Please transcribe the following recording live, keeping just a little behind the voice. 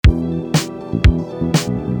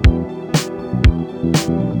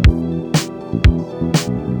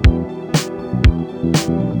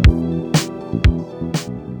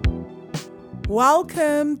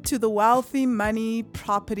Welcome to the Wealthy Money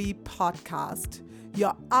Property Podcast,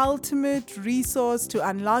 your ultimate resource to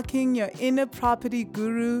unlocking your inner property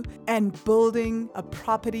guru and building a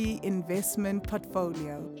property investment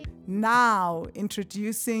portfolio. Now,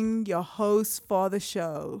 introducing your host for the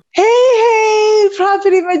show. Hey,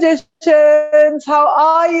 property magicians, how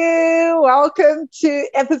are you? Welcome to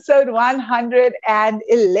episode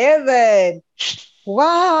 111.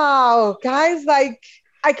 Wow, guys,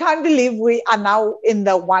 I can't believe we are now in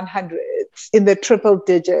the 100s, in the triple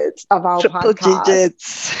digits of our podcast.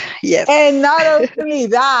 Digits, yes. And not only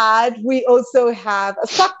that, we also have a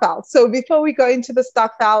stock file. So before we go into the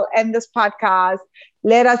stock file and this podcast,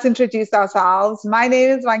 let us introduce ourselves. My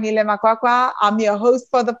name is Vangile Makwakwa. I'm your host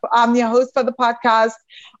for the podcast.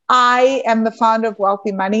 I am the founder of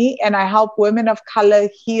Wealthy Money, and I help women of color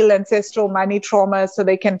heal ancestral money trauma so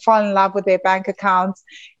they can fall in love with their bank accounts,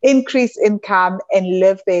 increase income, and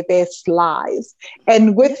live their best lives.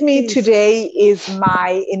 And with me today is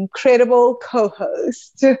my incredible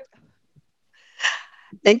co-host.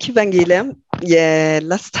 Thank you, Vangile. Yeah,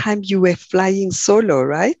 last time you were flying solo,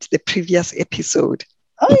 right? The previous episode.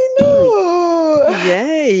 I know.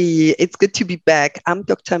 Yay. It's good to be back. I'm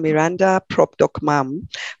Dr. Miranda, Prop Doc Mom.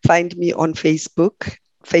 Find me on Facebook.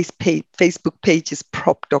 Facebook page is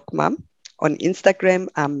Prop Doc Mom. On Instagram,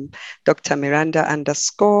 I'm Dr. Miranda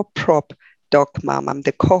 _ Prop Doc Mom. I'm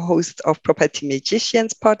the co-host of Property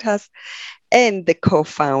Magicians podcast and the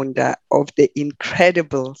co-founder of the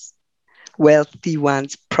incredible Wealthy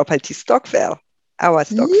Ones Property Stockfell, our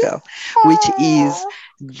Stockfell, which is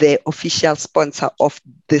the official sponsor of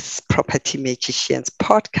this Property Magicians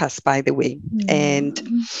podcast, by the way. And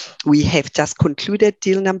we have just concluded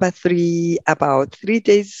deal number 3 about 3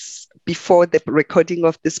 days before the recording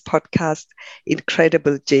of this podcast.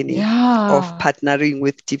 Incredible journey of partnering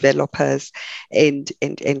with developers and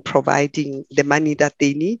providing the money that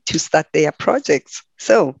they need to start their projects.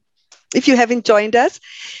 So if you haven't joined us,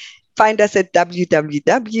 find us at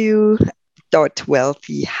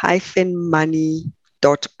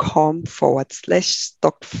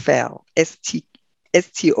www.wealthy-money.com/stockfell,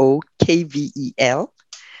 STOKVEL,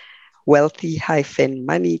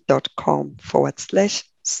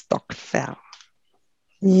 wealthy-money.com/stockfell.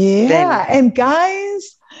 Yeah. And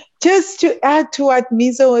guys, just to add to what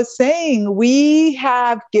Mizo was saying, we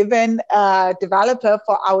have given a developer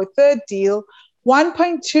for our third deal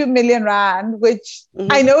 1.2 million rand, which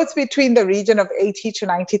I know it's between the region of $80,000 to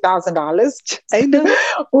 $90,000. I know.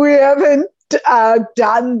 We haven't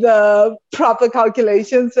done the proper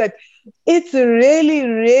calculations, but it's really,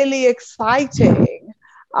 really exciting.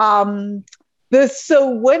 So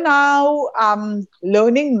we're now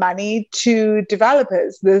loaning money to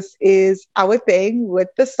developers. This is our thing with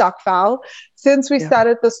the stock file. Since we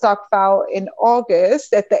started the stock file in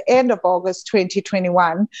August, at the end of August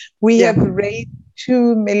 2021, we have raised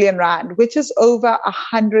 2 million rand, which is over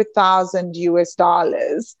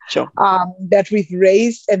 $100,000 that we've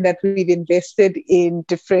raised and that we've invested in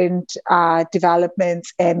different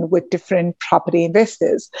developments and with different property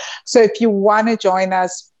investors. So if you want to join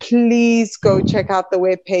us, please go check out the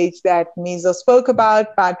webpage that Mizo spoke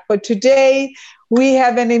about. But for today, we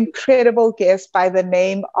have an incredible guest by the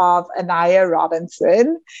name of Anaya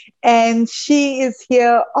Robinson, and she is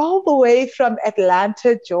here all the way from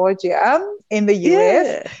Atlanta, Georgia, in the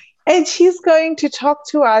US, and she's going to talk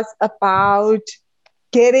to us about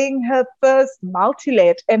getting her first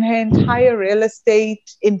multi-let and her entire real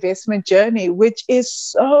estate investment journey, which is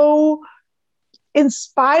so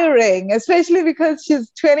inspiring, especially because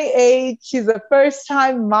she's 28, she's a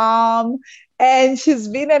first-time mom, and she's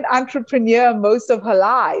been an entrepreneur most of her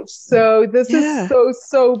life. So this is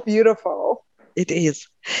so beautiful. It is.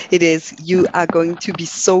 You are going to be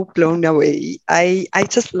so blown away. I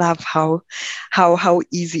just love how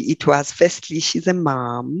easy it was. Firstly, she's a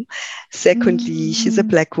mom. Secondly, she's a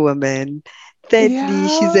Black woman. Thirdly,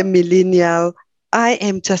 she's a millennial. I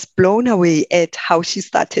am just blown away at how she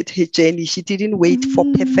started her journey. She didn't wait for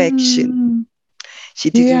perfection.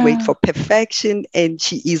 And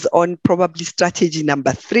she is on probably strategy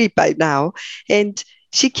number 3 by now. And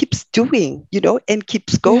she keeps doing, and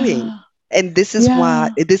keeps going. And this is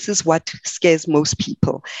what scares most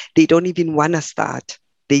people. They don't even want to start.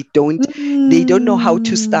 They don't know how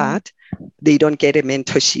to start. They don't get a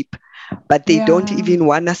mentorship, but they don't even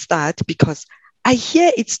want to start because I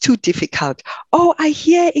hear it's too difficult. Oh, I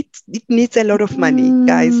hear it needs a lot of money.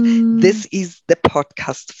 Guys, this is the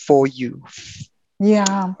podcast for you.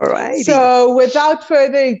 Yeah. All right. So without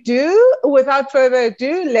further ado,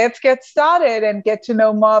 let's get started and get to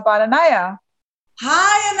know more about Anaya.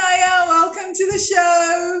 Hi, Anaya. Welcome to the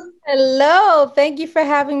show. Hello. Thank you for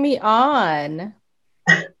having me on.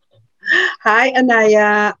 Hi,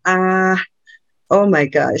 Anaya. Oh my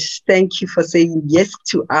gosh. Thank you for saying yes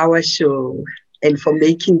to our show and for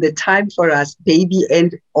making the time for us, baby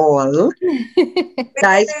and all.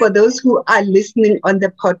 Guys, for those who are listening on the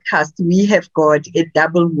podcast, we have got a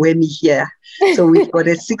double whammy here. So we've got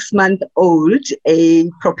a 6-month-old, a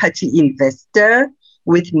property investor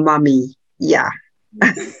with mommy. Yeah.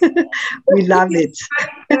 We love it.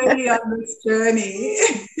 Early on this journey.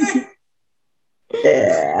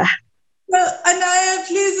 Yeah. Well, Anaya,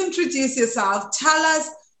 please introduce yourself. Tell us,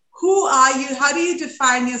 who are you? How do you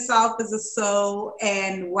define yourself as a soul,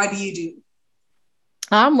 and what do you do?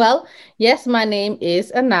 Well, yes, my name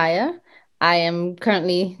is Anaya. I am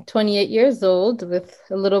currently 28 years old with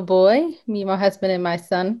a little boy, me, my husband, and my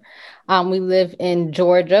son. We live in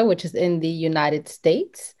Georgia, which is in the United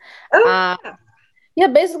States. Oh, Yeah,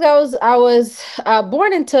 basically, I was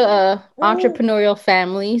born into a entrepreneurial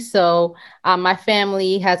family. So my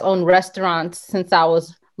family has owned restaurants since I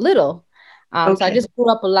was little. So I okay. just grew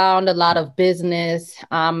up around a lot of business.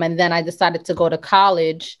 And then I decided to go to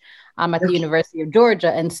college at the Okay. University of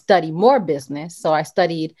Georgia and study more business. So I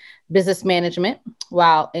studied business management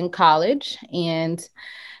while in college and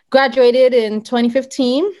graduated in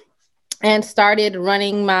 2015 and started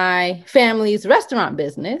running my family's restaurant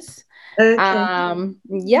business. Okay.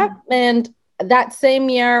 Yep. And that same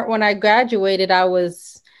year when I graduated, I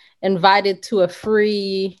was invited to a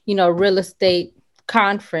free, real estate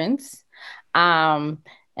conference.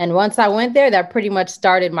 And once I went there, that pretty much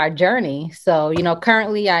started my journey. So,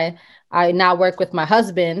 currently I now work with my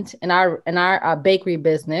husband in our bakery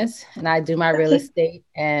business, and I do my real Okay. estate.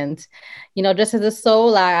 And, just as a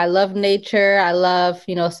soul, I love nature. I love,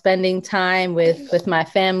 spending time with my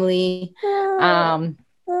family.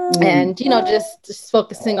 And just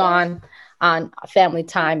focusing on family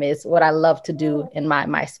time is what I love to do in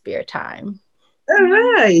my spare time. All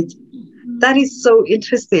right. That is so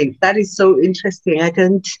interesting. That is so interesting. I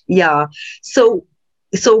don't, yeah. So,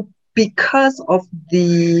 so because of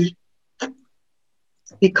the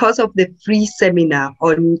because of the free seminar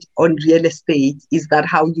on real estate, is that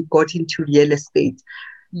how you got into real estate?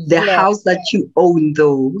 The Yeah. house that you own,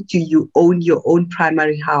 though, do you own your own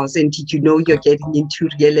primary house? And did you know you're getting into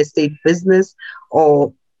real estate business?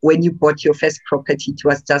 Or when you bought your first property, it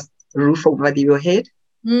was just a roof over your head?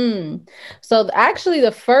 So actually,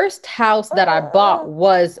 the first house that I bought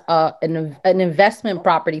was an investment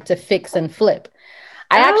property to fix and flip.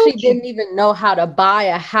 I actually Okay, didn't even know how to buy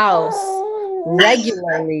a house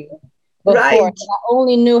regularly before. right. I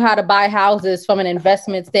only knew how to buy houses from an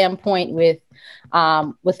investment standpoint with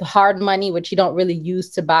hard money, which you don't really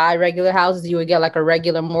use to buy regular houses. You would get like a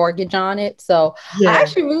regular mortgage on it. So I Yeah.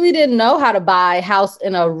 actually really didn't know how to buy a house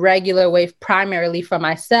in a regular way, primarily for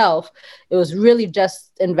myself. It was really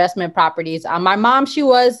just investment properties. My mom, she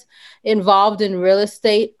was involved in real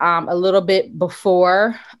estate a little bit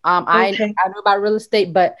before Okay. I knew about real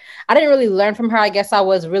estate, but I didn't really learn from her. I guess I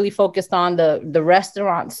was really focused on the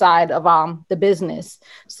restaurant side of the business.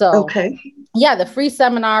 So Okay. yeah, the free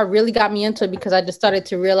seminar really got me into it because I just started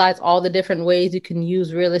to realize all the different ways you can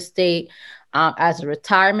use real estate as a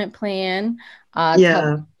retirement plan to help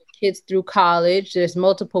Yeah. kids through college. There's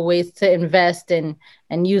multiple ways to invest and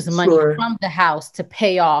use money Sure. from the house to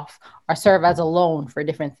pay off or serve as a loan for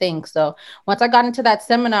different things. So once I got into that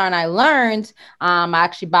seminar and I learned, I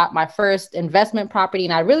actually bought my first investment property,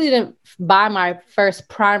 and I really didn't buy my first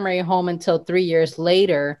primary home until 3 years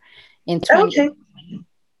later in 20. Okay.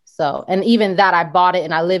 So, and even that, I bought it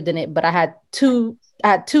and I lived in it, but I had two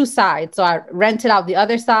sides. So I rented out the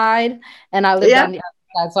other side and I lived Yeah. on the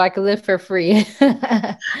other side so I could live for free.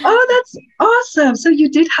 Oh, that's awesome. So you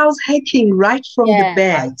did house hacking right from the Yeah, I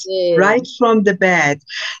bed, right did. from the bed.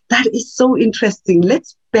 That is so interesting.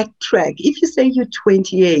 Let's backtrack. If you say you're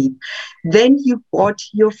 28, then you bought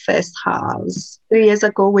your first house 3 years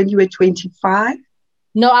ago when you were 25.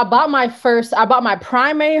 No, I bought my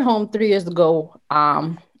primary home 3 years ago.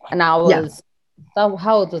 And I Yeah, was, so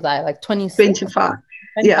how old was I? Like 26, 25.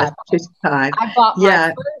 Yeah, 25. 25. I bought my Yeah.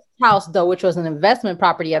 first house though, which was an investment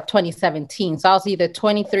property of 2017. So I was either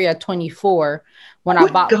 23 or 24 when I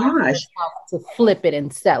Good bought my gosh. first house to flip it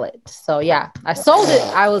and sell it. So yeah, I sold it.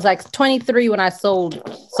 I was like 23 when I sold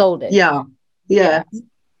it. Yeah. Yeah. Yeah.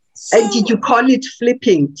 And did So, you call it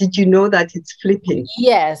flipping? Did you know that it's flipping?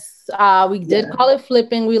 Yes, we did Yeah, call it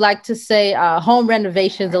flipping. We like to say home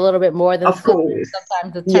renovations a little bit more than of flipping, course.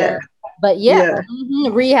 sometimes the Yeah. term. But yeah, Yeah.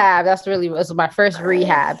 rehab. That's really was my first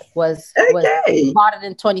rehab. Was Okay. bought it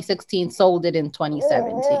in 2016, sold it in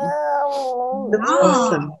 2017. That's wow.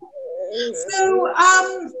 awesome. So,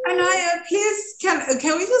 Anaya, please, can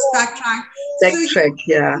we just backtrack? Backtrack,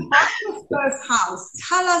 yeah. Your first house.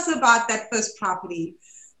 Tell us about that first property.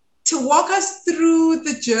 To walk us through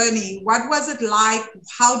the journey, what was it like?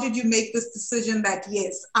 How did you make this decision that,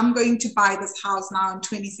 yes, I'm going to buy this house now in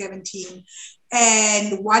 2017?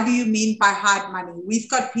 And what do you mean by hard money? We've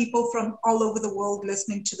got people from all over the world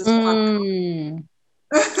listening to this podcast.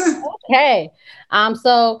 Okay.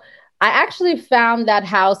 So I actually found that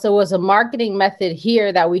house. It was a marketing method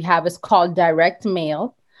here that we have. It's called direct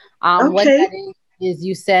mail. What that is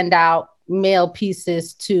you send out mail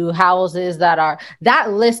pieces to houses that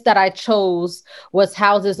list that I chose was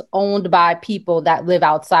houses owned by people that live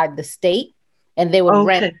outside the state, and they would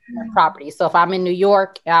rent their property. So if I'm in New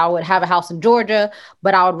York, I would have a house in Georgia,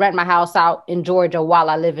 but I would rent my house out in Georgia while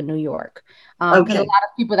I live in New York. Because a lot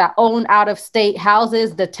of people that own out of state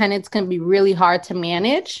houses, the tenants can be really hard to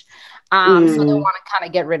manage. So they want to kind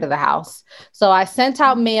of get rid of the house. So I sent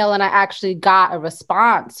out mail and I actually got a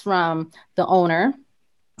response from the owner.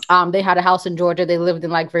 They had a house in Georgia. They lived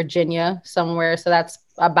in like Virginia somewhere. So that's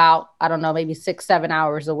about, I don't know, maybe 6-7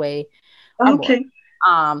 hours away. So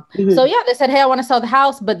yeah, they said, hey, I want to sell the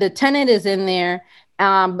house, but the tenant is in there.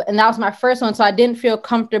 And that was my first one. So I didn't feel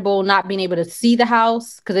comfortable not being able to see the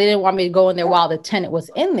house because they didn't want me to go in there while the tenant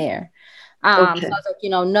was in there. So I was like,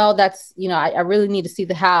 no, that's, I really need to see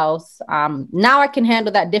the house. Now I can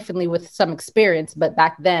handle that differently with some experience, but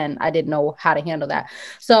back then I didn't know how to handle that.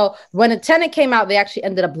 So when a tenant came out, they actually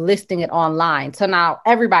ended up listing it online. So now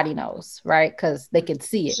everybody knows, right? Because they could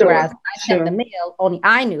see it. Whereas I sent the mail, only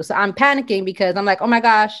I knew. So I'm panicking because I'm like, oh my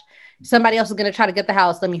gosh, somebody else is going to try to get the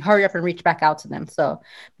house. Let me hurry up and reach back out to them. So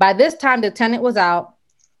by this time, the tenant was out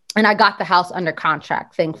and I got the house under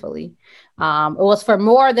contract, thankfully. It was for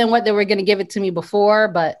more than what they were going to give it to me before,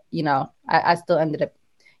 but I still ended up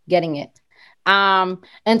getting it. And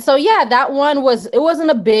so, yeah, that one it wasn't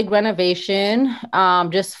a big renovation,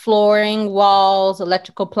 just flooring, walls,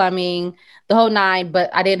 electrical, plumbing, the whole nine, but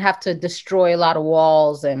I didn't have to destroy a lot of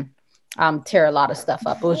walls and tear a lot of stuff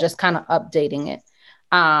up. It was just kind of updating it.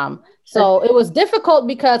 So it was difficult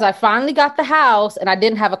because I finally got the house and I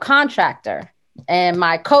didn't have a contractor. And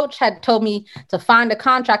my coach had told me to find a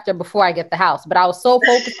contractor before I get the house. But I was so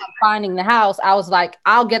focused on finding the house, I was like,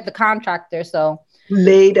 I'll get the contractor. So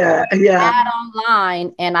later, add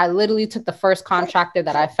online. And I literally took the first contractor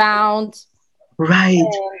that I found. Right.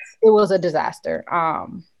 And it was a disaster.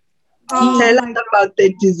 Tell us about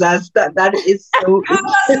the disaster. That is so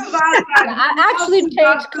I actually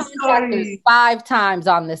changed contractors 5 times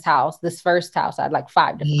on this house. This first house, I had like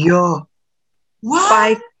 5 different. What?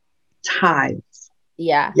 5 times.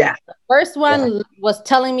 Yeah. The first one was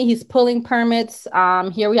telling me he's pulling permits.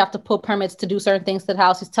 Here we have to pull permits to do certain things to the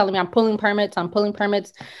house. He's telling me I'm pulling permits.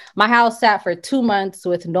 My house sat for 2 months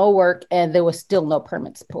with no work and there was still no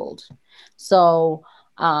permits pulled. So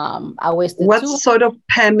I wasted. What sort of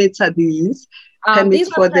permits are these? Permits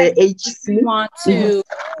for the HC? You want to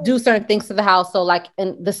do certain things to the house. So like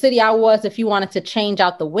in the city I was, if you wanted to change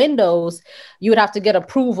out the windows, you would have to get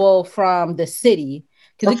approval from the city.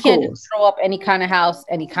 Because you can't just throw up any kind of house,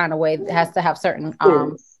 any kind of way. It has to have certain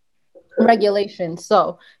regulations.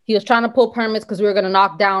 So he was trying to pull permits because we were going to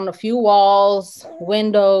knock down a few walls,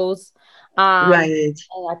 windows, and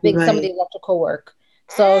I think some of the electrical work.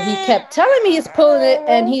 So he kept telling me he's pulling it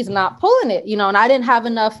and he's not pulling it, and I didn't have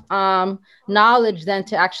enough knowledge then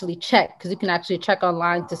to actually check, because you can actually check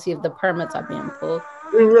online to see if the permits are being pulled.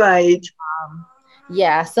 Right.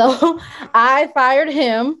 So I fired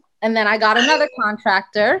him. And then I got another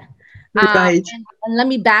contractor. And let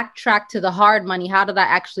me backtrack to the hard money. How did I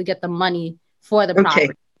actually get the money for the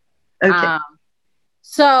property?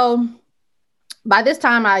 So by this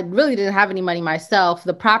time, I really didn't have any money myself.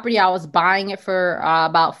 The property, I was buying it for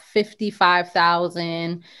about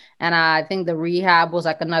 $55,000. And I think the rehab was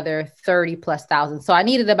like another $30,000+. So I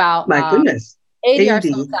needed about $80,000 or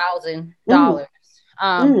so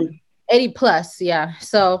 $1,000. 80+, yeah.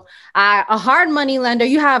 So a hard money lender,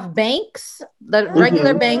 you have banks, the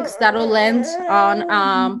regular banks that'll lend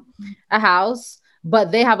on a house,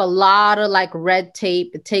 but they have a lot of like red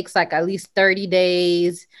tape. It takes like at least 30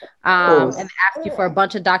 days and ask you for a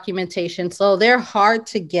bunch of documentation. So they're hard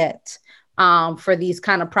to get for these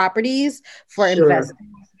kind of properties for investment.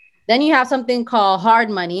 Then you have something called hard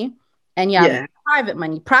money and you have private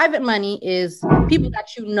money. Private money is people that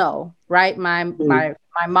right?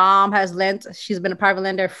 My mom has lent. She's been a private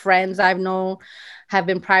lender. Friends I've known have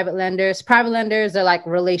been private lenders. Private lenders are like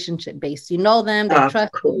relationship based. You know them. They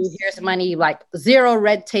trust you. Here's money, like zero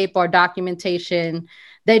red tape or documentation.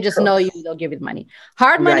 They just know you. They'll give you the money.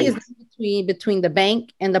 Hard money is between the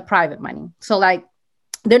bank and the private money. So like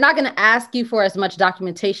they're not going to ask you for as much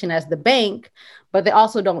documentation as the bank, but they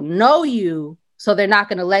also don't know you. So they're not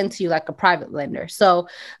going to lend to you like a private lender. So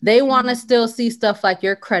they want to still see stuff like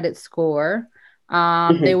your credit score.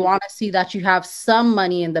 They want to see that you have some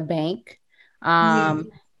money in the bank.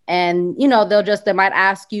 And, you know, they might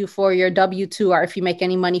ask you for your W-2 or if you make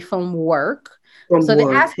any money from work. They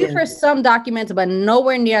ask you for some documents, but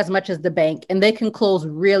nowhere near as much as the bank. And they can close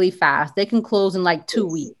really fast. They can close in like 2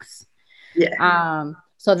 weeks. Yeah.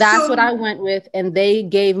 So that's what I went with. And they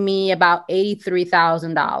gave me about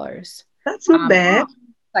 $83,000. That's not bad.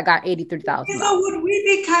 I got $83,000. So would we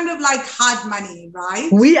be kind of like hard money,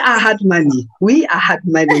 right? We are hard money.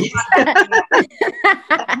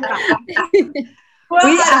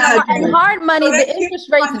 And hard money, the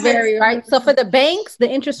interest rates vary, right? So for the banks, the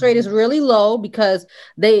interest rate is really low because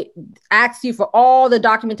they ask you for all the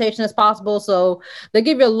documentation as possible. So they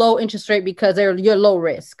give you a low interest rate because you're low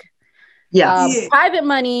risk. Private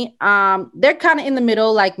money, they're kind of in the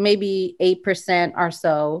middle, like maybe 8% or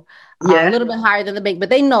so. A little bit higher than the bank, but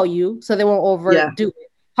they know you, so they won't overdo it.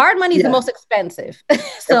 Hard money is the most expensive.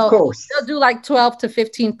 So they'll do like 12 to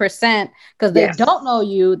 15% because they don't know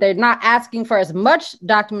you. They're not asking for as much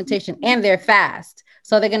documentation and they're fast.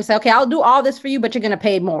 So they're going to say, okay, I'll do all this for you, but you're going to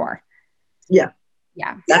pay more. Yeah.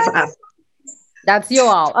 That's us. That's you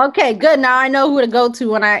all. Okay, good. Now I know who to go to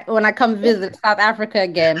when I come visit South Africa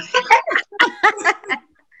again.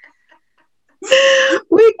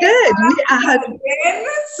 We're good. We are.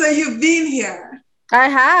 So you've been here. I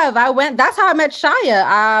have. That's how I met Shaya.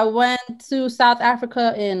 I went to South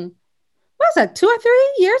Africa in, what was that, 2 or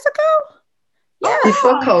 3 years ago? Yeah.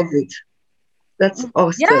 Before COVID. That's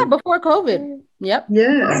awesome. Yeah, before COVID. Yep.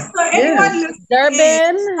 Yeah. So anyone listening,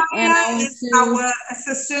 Durban. Shaya is our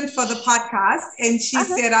assistant for the podcast, and she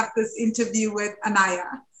set up this interview with Anaya.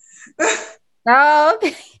 Oh,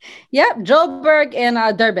 okay. Yep. Joburg and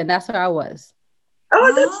Durban. That's where I was.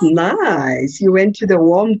 Oh, that's nice. You went to the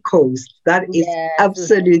warm coast. That is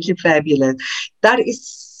absolutely fabulous. That is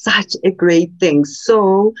such a great thing.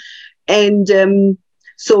 So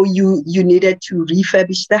you needed to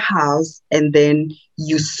refurbish the house and then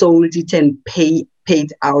you sold it and paid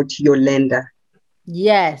out your lender.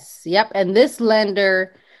 Yes. Yep. And this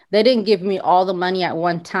lender, they didn't give me all the money at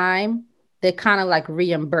one time. They kind of like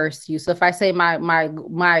reimburse you. So if I say my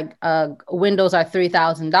windows are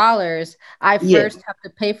 $3,000, I first have to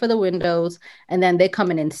pay for the windows, and then they come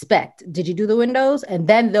and inspect. Did you do the windows? And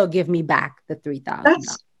then they'll give me back the $3,000.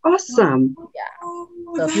 That's awesome. Yeah.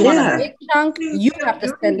 So if you want a big chunk, you have to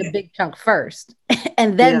spend a big chunk first,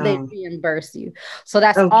 and then they reimburse you. So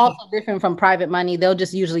that's also different from private money. They'll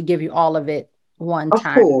just usually give you all of it one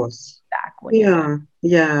time. Of course. Back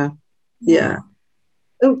Yeah.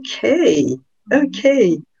 Okay.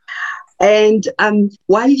 And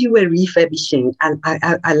while you were refurbishing, and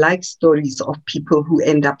I like stories of people who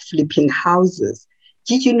end up flipping houses,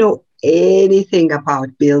 did you know anything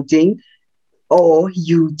about building, or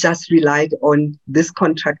you just relied on this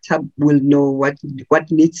contractor will know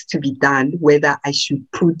what needs to be done, whether I should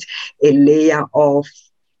put a layer of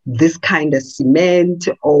this kind of cement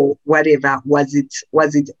or whatever? Was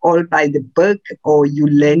it all by the book, or you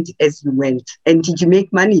learned as you went? And did you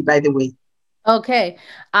make money, by the way? Okay.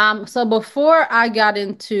 So before I got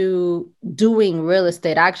into doing real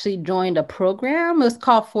estate, I actually joined a program. It was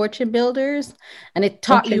called Fortune Builders, and it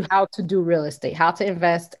taught you how to do real estate, how to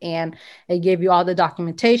invest, and it gave you all the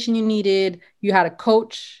documentation you needed. You had a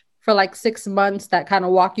coach for like 6 months that kind of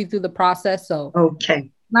walked you through the process. So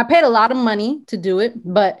and I paid a lot of money to do it,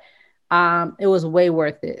 but it was way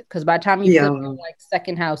worth it because by the time you flip your like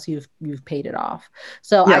second house, you've paid it off.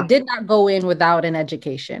 So I did not go in without an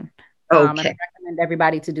education. And I recommend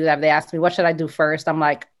everybody to do that. If they ask me, what should I do first? I'm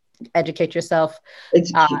like, educate yourself.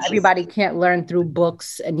 Everybody can't learn through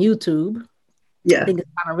books and YouTube. I think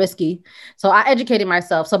it's kind of risky. So I educated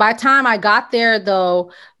myself. So by the time I got there,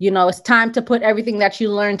 though, it's time to put everything that you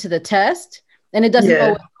learned to the test, and it doesn't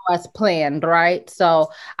always go as planned, right?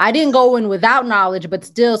 So I didn't go in without knowledge, but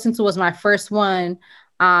still, since it was my first one,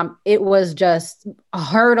 it was just a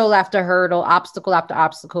hurdle after hurdle, obstacle after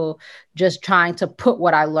obstacle, just trying to put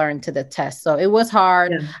what I learned to the test. So it was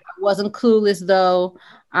hard. I wasn't clueless, though.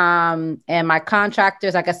 And my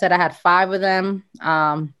contractors, like I said, I had 5 of them.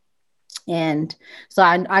 And so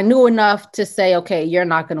I knew enough to say, okay, you're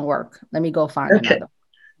not going to work. Let me go find another.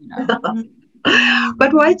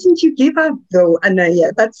 But why didn't you give up, though,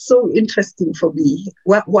 Anaya? That's so interesting for me.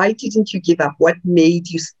 Why didn't you give up? What made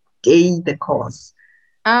you stay the course?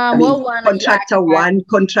 Contractor 1,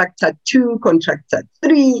 contractor 2, contractor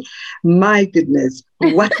 3. My goodness,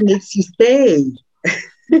 what makes you stay?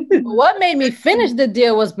 What made me finish the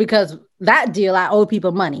deal was because that deal, I owed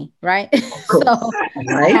people money, right? Cool. So I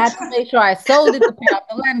Right. had to make sure I sold it to pay off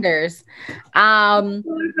the lenders. It's a good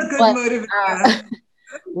But motivator.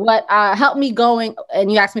 what helped me going,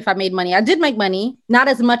 and you asked me if I made money. I did make money, not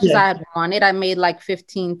as much as Yeah. I had wanted. I made like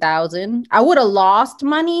 15,000. I would have lost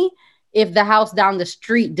money if the house down the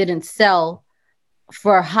street didn't sell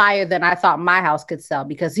for higher than I thought my house could sell,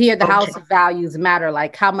 because here the house values matter,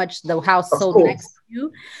 like how much the house Of sold course. next to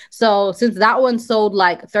you. So since that one sold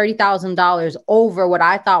like $30,000 over what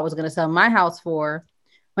I thought was going to sell my house for,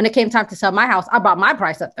 when it came time to sell my house, I bought my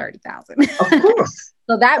price up 30,000. Of course.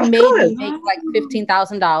 So that Of made course. me make like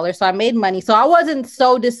 $15,000. So I made money. So I wasn't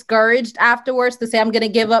so discouraged afterwards to say I'm going to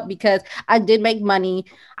give up, because I did make money.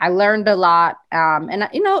 I learned a lot. And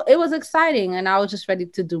it was exciting, and I was just ready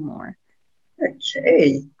to do more.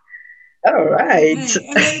 Okay. All right.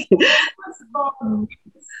 And then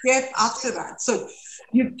step after that. So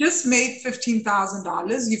you've just made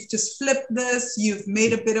 $15,000. You've just flipped this. You've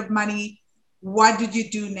made a bit of money. What did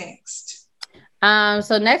you do next?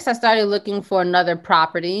 So next I started looking for another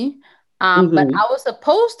property. Mhm. But I was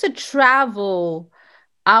supposed to travel.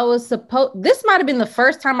 This might have been the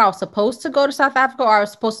first time I was supposed to go to South Africa, or I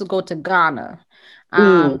was supposed to go to Ghana.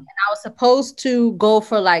 And I was supposed to go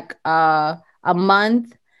for like a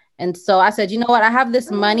month. And so I said, you know what? I have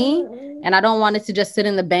this money and I don't want it to just sit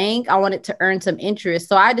in the bank. I want it to earn some interest.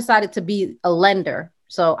 So I decided to be a lender.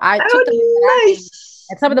 So I took nice.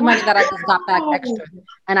 and some of the money that I just got back extra,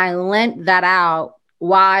 and I lent that out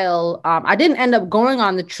while I didn't end up going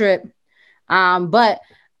on the trip, but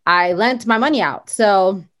I lent my money out.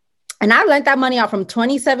 So, and I lent that money out from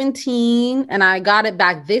 2017, and I got it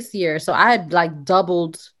back this year. So I had like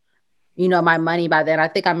doubled, my money by then. I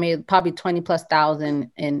think I made probably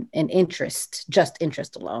 20,000+ in interest, just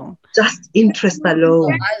interest alone. Just interest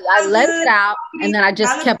alone. So I lent it out, and then I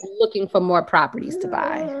just kept looking for more properties to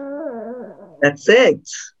buy. That's it.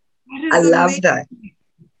 I love that.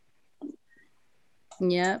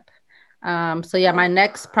 Yep. So yeah, my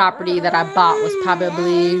next property that I bought was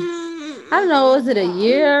probably, I don't know, was it a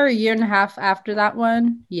year and a half after that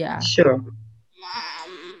one? Yeah. Sure.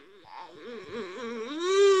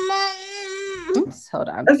 Oops, hold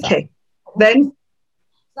on. Okay. Then.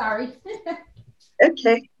 Sorry.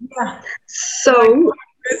 Okay. So.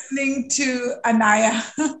 Listening to Anaya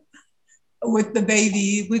with the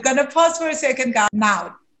baby. We're going to pause for a second, guys.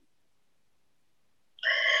 Now.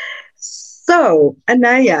 So,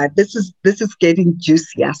 Anaya, this is getting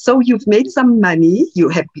juicier. So you've made some money, you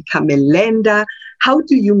have become a lender. How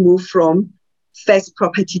do you move from first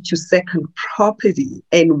property to second property?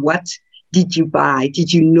 And what did you buy?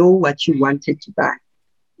 Did you know what you wanted to buy?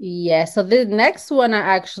 Yeah, so the next one I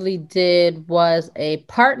actually did was a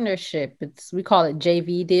partnership. We call it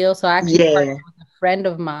JV deal. So I actually partnered with a friend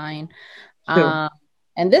of mine. Sure.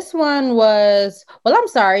 And this one was, I'm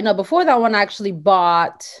sorry. No, before that one I actually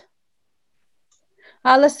bought,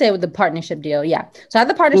 let's say with the partnership deal. Yeah. So I had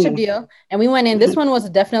the partnership deal and we went in. This one was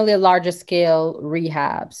definitely a larger scale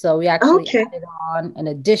rehab. So we actually added on an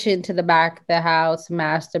addition to the back of the house,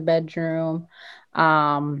 master bedroom,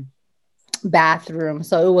 bathroom.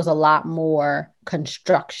 So it was a lot more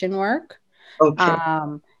construction work. Okay.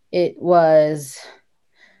 It was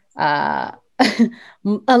a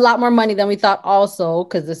lot more money than we thought also,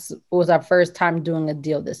 because this was our first time doing a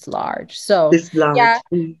deal this large. So this large. Yeah.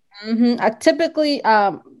 I typically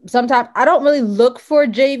sometimes I don't really look for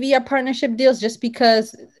JV or partnership deals, just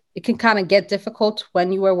because it can kind of get difficult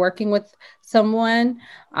when you are working with someone.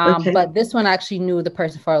 But this one I actually knew the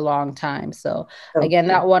person for a long time. So again,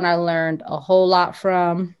 that one I learned a whole lot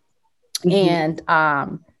from. And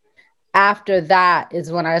after that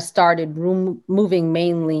is when I started moving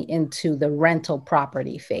mainly into the rental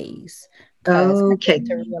property phase. I came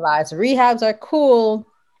to realize rehabs are cool.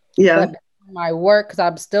 Yeah. But my work, because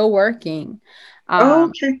I'm still working.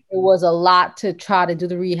 It was a lot to try to do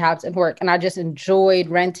the rehabs and work. And I just enjoyed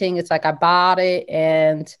renting. It's like I bought it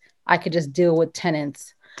and I could just deal with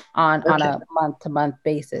tenants on a month-to-month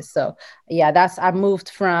basis. So yeah, I moved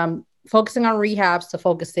from focusing on rehabs to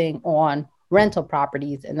focusing on rental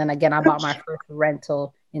properties. And then again, I bought my first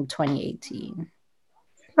rental in 2018.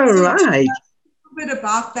 All right. A bit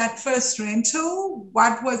about that first rental.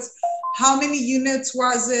 How many units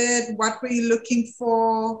was it? What were you looking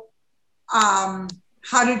for?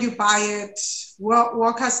 How did you buy it?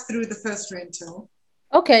 Walk us through the first rental.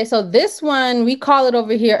 Okay, so this one, we call it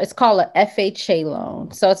over here, it's called a FHA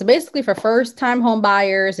loan. So it's basically for first-time home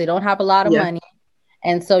buyers. They don't have a lot of money.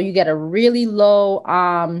 And so you get a really low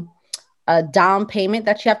a down payment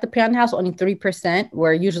that you have to pay on the house, only 3%,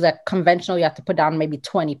 where usually at conventional, you have to put down maybe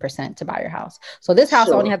 20% to buy your house. So this house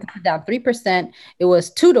only had to put down 3%. It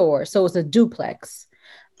was 2 doors. So it was a duplex.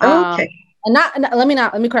 Okay. Let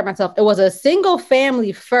me correct myself. It was a single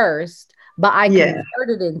family first, but I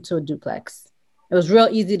converted it into a duplex. It was real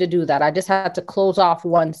easy to do that. I just had to close off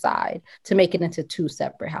one side to make it into 2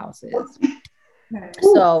 separate houses.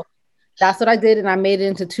 So that's what I did, and I made it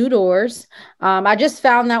into 2 doors. I just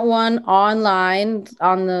found that one online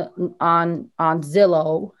on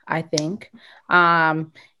Zillow, I think.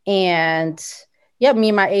 And yeah, me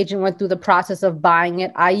and my agent went through the process of buying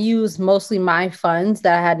it. I used mostly my funds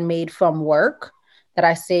that I had made from work that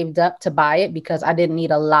I saved up to buy it because I didn't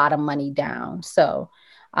need a lot of money down. So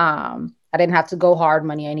I didn't have to go hard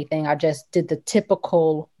money or anything. I just did the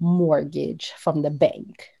typical mortgage from the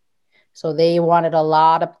bank. So they wanted a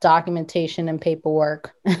lot of documentation and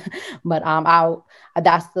paperwork, but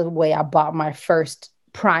that's the way I bought my first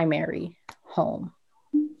primary home.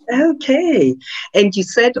 Okay. And you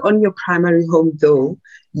said on your primary home, though,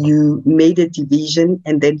 you made a division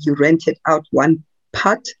and then you rented out one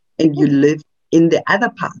part and you lived in the other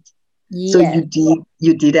part. Yes. So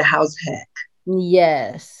you did a house hack.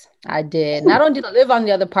 Yes, I did. Not only did I live on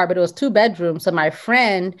the other part, but it was 2 bedrooms. So my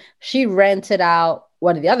friend, she rented out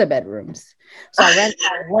one of the other bedrooms. So I rented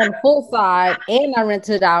out one full side and I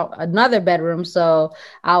rented out another bedroom. So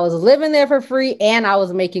I was living there for free and I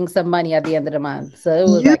was making some money at the end of the month. So it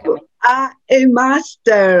was you are a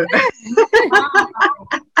master.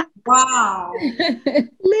 Wow.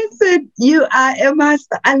 Listen, you are a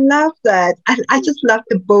master. I love that. I just love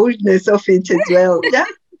the boldness of it as well. Yeah.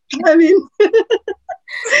 I mean,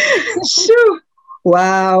 sure.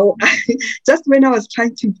 Wow. Just when I was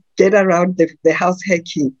trying to get around the house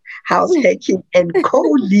hacking and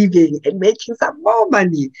co-living and making some more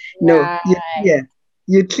money. No,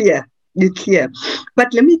 you're clear.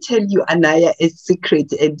 But let me tell you, Anaya, a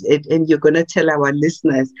secret, and you're going to tell our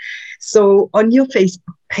listeners. So on your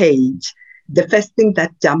Facebook page, the first thing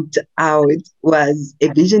that jumped out was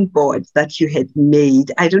a vision board that you had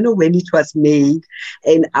made. I don't know when it was made,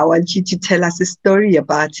 and I want you to tell us a story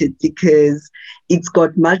about it because it's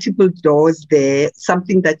got multiple doors there,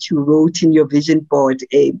 something that you wrote in your vision board,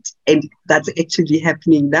 and that's actually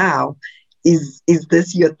happening now. Is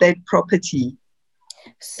this your 3rd property?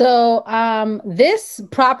 So this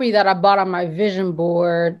property that I bought on my vision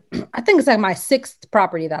board, I think it's like my 6th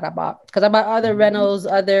property that I bought because I bought other rentals,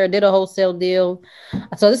 did a wholesale deal.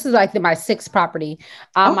 So this is like my 6th property.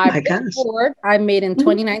 My vision board I made in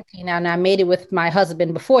 2019 and I made it with my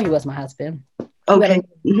husband before he was my husband. Okay.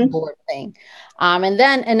 Board thing. And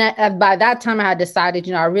then by that time I had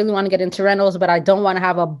decided, I really want to get into rentals, but I don't want to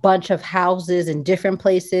have a bunch of houses in different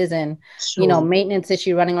places and, maintenance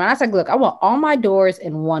issue running around. I was like, look, I want all my doors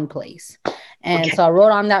in one place. And so I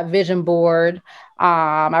wrote on that vision board.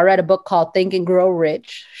 I read a book called Think and Grow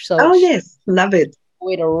Rich. So yes, love it.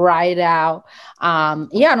 Way to write out.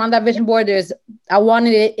 And on that vision board, I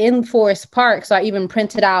wanted it in Forest Park. So I even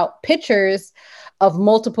printed out pictures of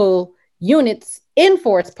multiple units in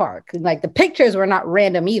Forest Park. Like the pictures were not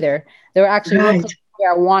random either. They were actually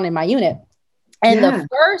where I wanted my unit. And the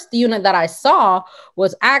first unit that I saw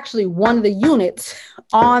was actually one of the units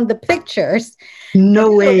on the pictures.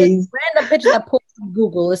 No way. Random pictures I pulled from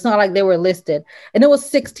Google. It's not like they were listed. And it was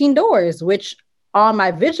 16 doors, which on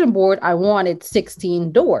my vision board, I wanted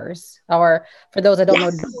 16 doors. Or for those that don't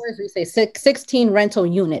know doors, we say 16 rental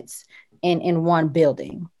units in one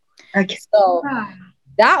building. Okay. So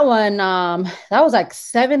that one, that was like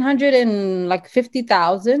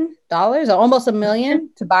 $750,000 or almost $1 million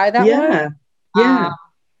to buy that one. Yeah.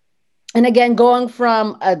 And again, going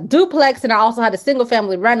from a duplex and I also had a single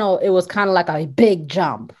family rental, it was kind of like a big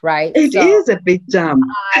jump, right? It is a big jump.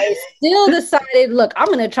 I still decided, look, I'm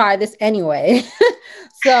going to try this anyway.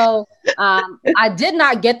 So I did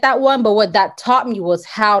not get that one, but what that taught me was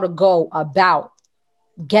how to go about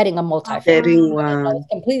getting a multi-family. It's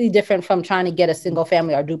completely different from trying to get a single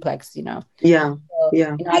family or duplex, Yeah. So,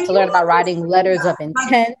 I had to learn about writing letters of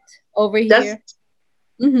intent over here.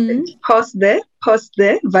 Pause there.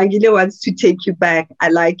 Vangile wants to take you back. I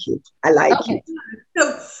like it. it.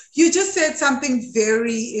 So you just said something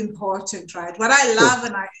very important, right? What I love,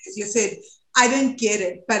 is you said, I didn't get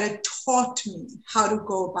it, but it taught me how to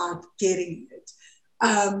go about getting it.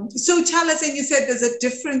 So tell us, and you said there's a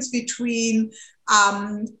difference between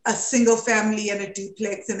a single family and a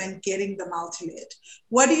duplex and then getting the multi-let.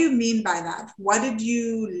 What do you mean by that? What did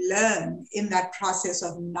you learn in that process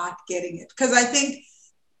of not getting it? Because I think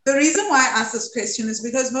the reason why I ask this question is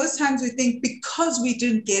because most times we think because we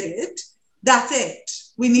didn't get it, That's it.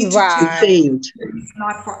 We need to Right. Failed. it's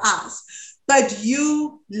not for us. But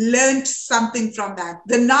you learned something from that.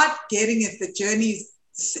 The not getting it, the journey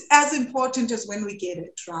is as important as when we get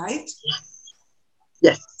it, right?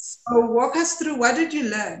 Yes. So walk us through, what did you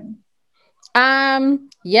learn?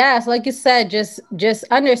 Yes, like you said, just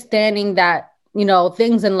understanding that, you know,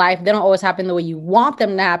 things in life, they don't always happen the way you want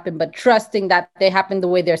them to happen, but trusting that they happen the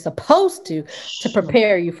way they're supposed to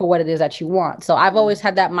prepare you for what it is that you want. So I've always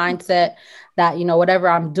had that mindset that, you know, whatever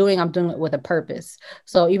I'm doing it with a purpose.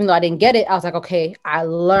 So even though I didn't get it, I was like, okay, I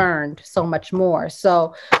learned so much more.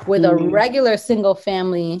 So with a regular single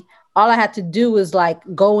family, all I had to do was like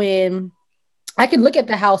go in. I could look at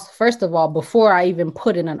the house, first of all, before I even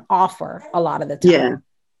put in an offer a lot of the time. Yeah.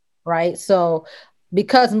 Right. So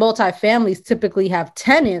because multifamilies typically have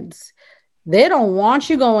tenants, they don't want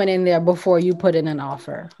you going in there before you put in an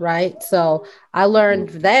offer. Right. So I learned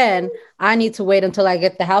then I need to wait until I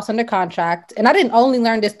get the house under contract. And I didn't only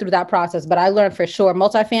learn this through that process, but I learned for sure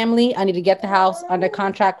multifamily, I need to get the house under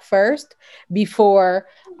contract first before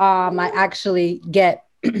I actually get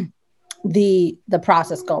the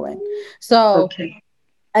process going. So Okay.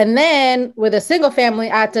 and then with a single family,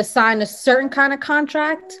 I had to sign a certain kind of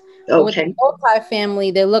contract. But with Okay. a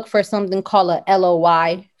multi-family, they look for something called a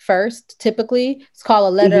LOI first. Typically, it's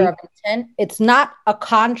called a letter of intent. It's not a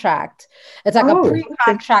contract. It's like a Okay.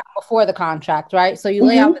 pre-contract before the contract, right? So you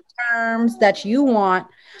lay out the terms that you want,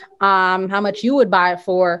 how much you would buy it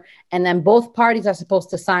for, and then both parties are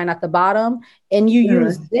supposed to sign at the bottom, and you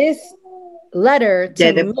use this letter to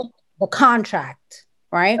Get it. make the contract,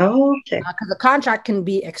 right? Okay. Because the contract can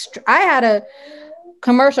be extra. I had a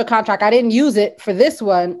commercial contract. I didn't use it for this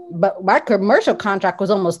one, but my commercial contract was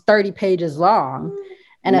almost 30 pages long.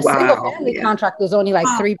 And a single family contract was only like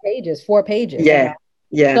 3 pages, 4 pages. Yeah.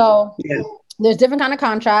 Yeah. So Yeah. there's different kind of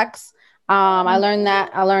contracts. I learned that.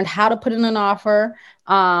 I learned how to put in an offer.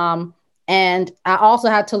 And I also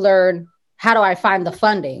had to learn, how do I find the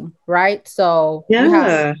funding, right? So you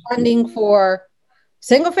have funding for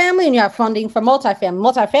single family and you have funding for multifamily.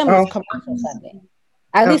 Multifamily is commercial funding.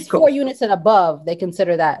 At least 4 units and above, they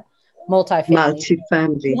consider that multifamily.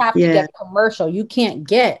 Multifamily. You have to get commercial. You can't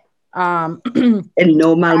get a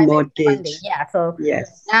normal mortgage. Funding. Yeah. So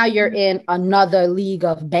now you're in another league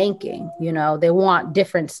of banking. You know, they want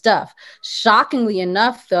different stuff. Shockingly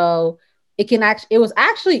enough, though, it was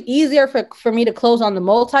actually easier for me to close on the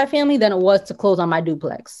multifamily than it was to close on my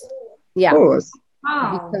duplex. Yeah. Of course.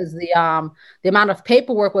 Because the amount of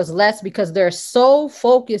paperwork was less, because they're so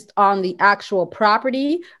focused on the actual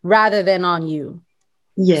property rather than on you.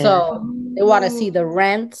 Yeah. So they want to see the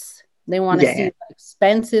rents. They want to see what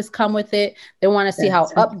expenses come with it. They want to see how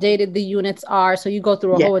updated the units are. So you go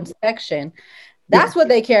through a whole inspection. That's what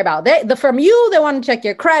they care about. From you, they want to check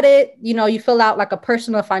your credit. You know, you fill out like a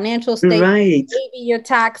personal financial statement, maybe your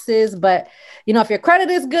taxes. But, you know, if your credit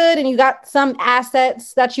is good and you got some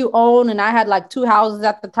assets that you own, and I had like 2 houses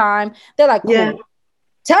at the time, they're like, cool.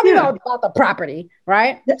 Tell me about the property,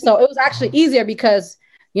 right? So it was actually easier because,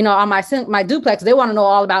 you know, on my duplex, they want to know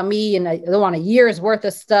all about me, and they want a year's worth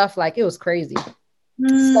of stuff. Like, it was crazy.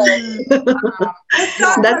 So,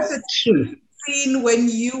 that's true. When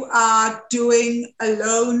you are doing a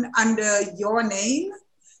loan under your name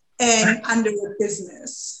and under your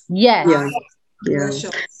business. Yes.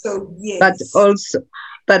 So yes.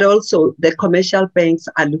 But also the commercial banks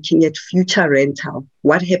are looking at future rental.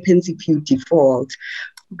 What happens if you default?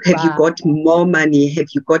 Have you got more money? Have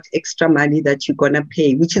you got extra money that you're gonna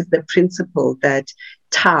pay? Which is the principle that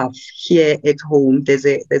TAF here at home. There's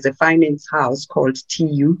a finance house called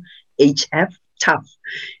TUHF, TAF.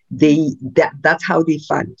 That's how they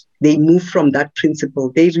fund. They move from that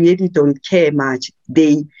principle. They really don't care much.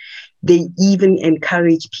 They even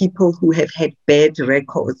encourage people who have had bad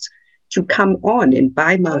records to come on and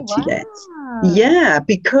buy multi-lets. Yeah,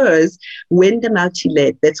 because when the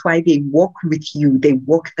multi-let, that's why they walk with you. They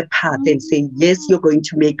walk the path and say, yes, you're going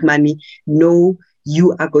to make money. No,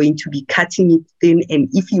 you are going to be cutting it thin. And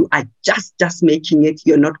if you are just making it,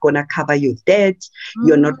 you're not going to cover your debt.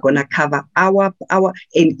 You're not going to cover our.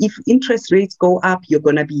 And if interest rates go up, you're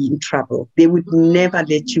going to be in trouble. They would never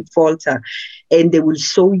let you falter. And they will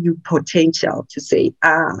show you potential to say,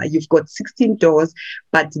 you've got 16 doors,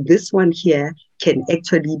 but this one here can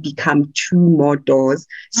actually become 2 more doors,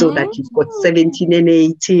 so that you've got 17 and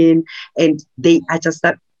 18. And they are just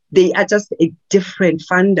a different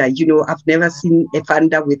funder. You know, I've never seen a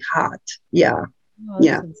funder with heart. Yeah.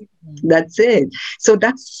 That's it. So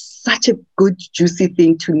that's such a good, juicy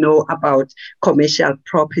thing to know about commercial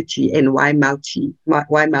property and why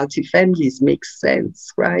multi-families make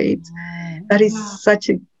sense, right? That is such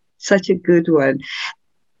a good one.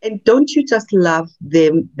 And don't you just love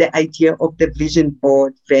the idea of the vision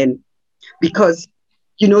board, then? Because,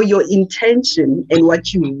 your intention and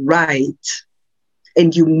what you write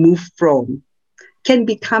and you move from can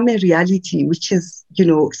become a reality, which is,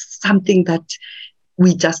 something that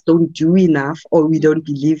we just don't do enough or we don't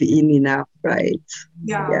believe in enough, right?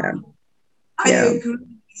 Yeah. I agree.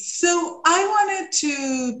 So I wanted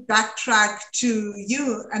to backtrack to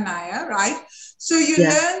you, Anaya, right? So you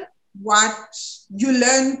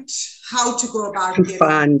learned how to go about to getting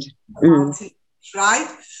fund, right?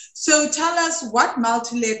 So tell us, what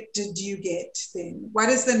multi-let did you get then? What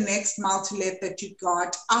is the next multi-let that you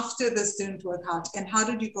got after this didn't work out, and how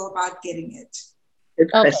did you go about getting it?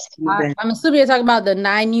 Okay. I'm assuming you're talking about the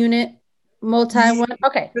 9-unit multi one.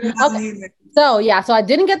 Okay. So I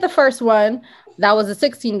didn't get the first one. That was a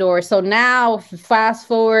 16 door. So now fast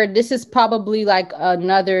forward, this is probably like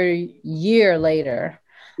another year later.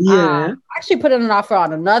 Yeah. I actually put in an offer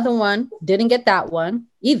on another one. Didn't get that one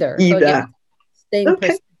either. So staying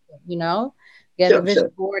persistent, get a vision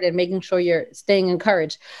board and making sure you're staying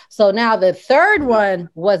encouraged. So now the third one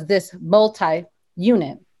was this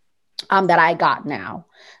multi-unit that I got now.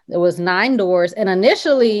 It was 9 doors. And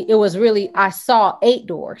initially it was I saw 8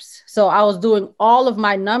 doors. So I was doing all of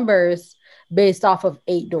my numbers based off of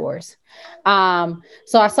 8 doors.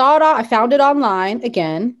 So I saw it all. I found it online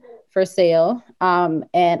again for sale.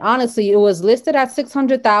 And honestly, it was listed at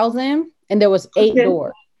 600,000 and there was 8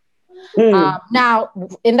 doors. Now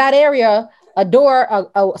in that area, a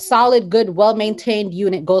solid, good, well-maintained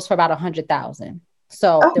unit goes for about 100,000.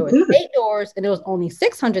 So there was 8 doors and it was only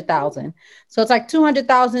 600,000. So it's like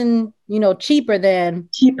 200,000, cheaper.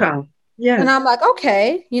 Yeah. And I'm like,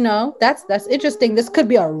 okay, that's interesting. This could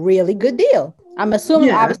be a really good deal. I'm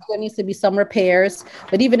assuming obviously there needs to be some repairs,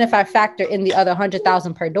 but even if I factor in the other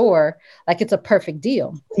 100,000 per door, like it's a perfect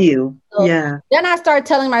deal. So then I started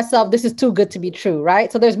telling myself, this is too good to be true, right?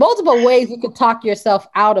 So there's multiple ways you could talk yourself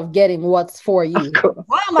out of getting what's for you.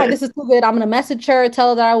 I'm like, this is too good. I'm going to message her, tell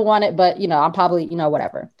her that I want it, but I'm probably,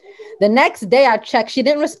 whatever. The next day I checked, she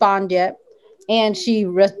didn't respond yet. And she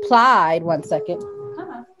replied, one second.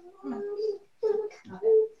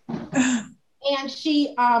 And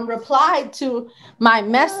she replied to my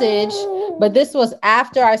message, but this was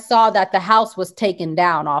after I saw that the house was taken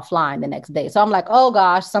down offline the next day. So I'm like, oh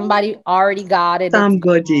gosh, somebody already got it.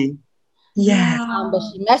 Somebody. But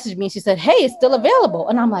she messaged me. She said, hey, it's still available.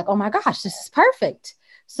 And I'm like, oh my gosh, this is perfect.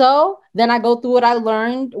 So then I go through what I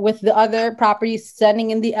learned with the other properties,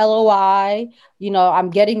 sending in the LOI.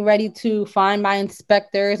 I'm getting ready to find my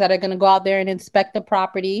inspectors that are going to go out there and inspect the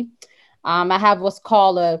property. I have what's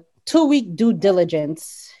called a 2-week due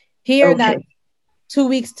diligence here. That 2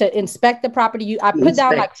 weeks to inspect the property. I put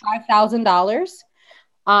down like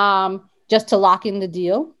 $5,000 just to lock in the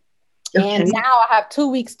deal. And now I have 2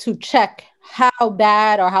 weeks to check how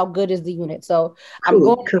bad or how good is the unit. So I'm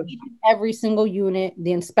going to every single unit.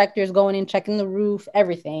 The inspector's going in, checking the roof,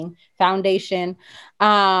 everything, foundation.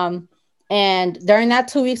 And during that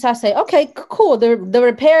 2 weeks, I say, okay, cool. The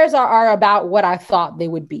repairs are about what I thought they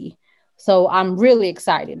would be. So I'm really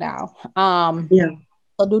excited now. So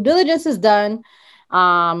due diligence is done.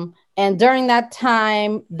 And during that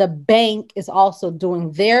time, the bank is also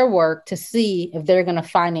doing their work to see if they're going to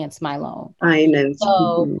finance my loan.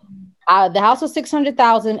 So the house was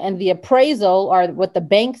 600,000 and the appraisal, or what the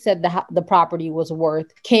bank said the property was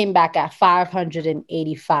worth, came back at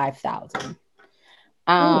 585,000.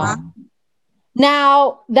 Now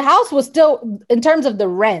the house was still, in terms of the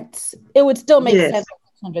rents, it would still make sense.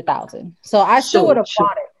 600,000. So I still would have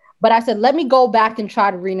bought it, but I said, let me go back and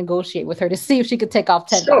try to renegotiate with her to see if she could take off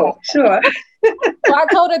 10,000. Sure. So I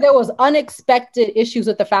told her there was unexpected issues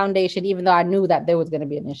with the foundation, even though I knew that there was going to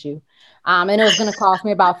be an issue. And it was going to cost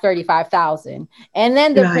me about 35,000. And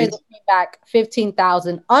then the appraisal came back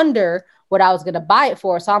 15,000 under what I was going to buy it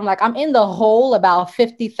for. So I'm like, I'm in the hole about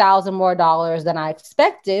 50,000 more dollars than I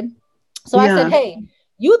expected. So I said, hey,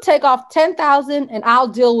 you take off 10,000 and I'll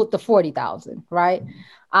deal with the 40,000, right?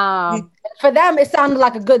 For them, it sounded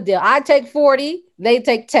like a good deal. I take 40, they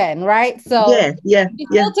take 10, right? So it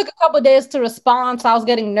still took a couple of days to respond. So I was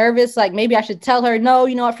getting nervous. Like maybe I should tell her, no,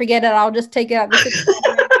 you know what, forget it. I'll just take it at the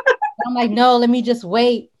 600. I'm like, no, let me just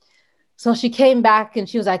wait. So she came back and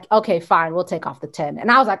she was like, okay, fine, we'll take off the 10.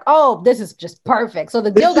 And I was like, oh, this is just perfect. So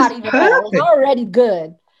the deal got even better. It was already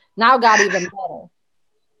good. Now got even better.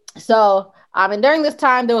 So, and during this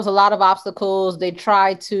time, there was a lot of obstacles. They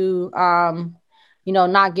tried to,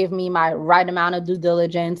 not give me my right amount of due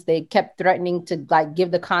diligence. They kept threatening to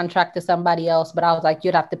give the contract to somebody else. But I was like,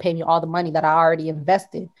 you'd have to pay me all the money that I already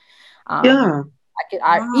invested. I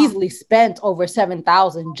easily spent over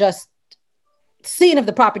 7,000 just seeing if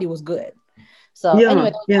the property was good. So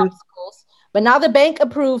anyway, those obstacles. But now the bank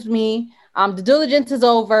approved me. The diligence is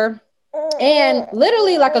over. And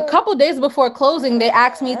literally like a couple days before closing, they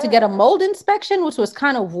asked me to get a mold inspection, which was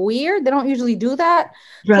kind of weird. They don't usually do that.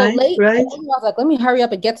 Right, so late, right. I was like, let me hurry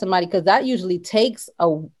up and get somebody, because that usually takes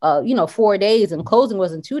 4 days, and closing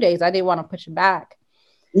was in 2 days. I didn't want to push it back.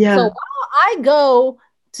 Yeah. So while I go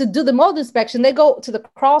to do the mold inspection, they go to the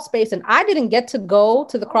crawl space, and I didn't get to go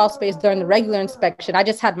to the crawl space during the regular inspection. I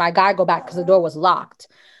just had my guy go back because the door was locked.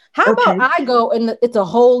 How about I go and it's a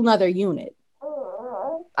whole nother unit?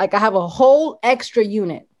 Like I have a whole extra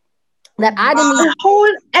unit that I didn't a whole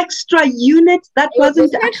extra unit that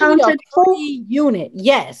wasn't accounted for. Unit,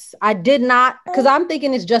 yes, I did not, because I'm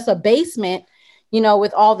thinking it's just a basement,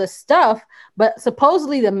 with all the stuff. But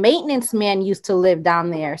supposedly the maintenance man used to live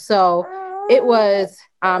down there, so it was.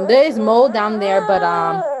 There is mold down there, but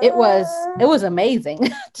it was amazing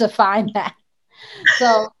to find that.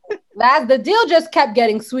 So the deal just kept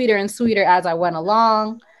getting sweeter and sweeter as I went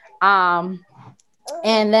along. And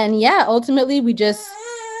then, ultimately we just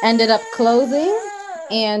ended up closing.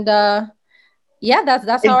 And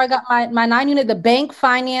that's how I got my 9 unit. The bank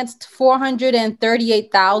financed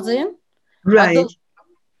 $438,000. Right.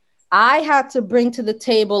 I had to bring to the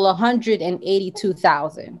table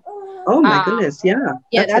 $182,000. Oh my goodness. Yeah.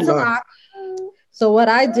 That's a lot. So what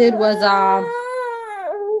I did was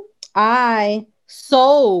I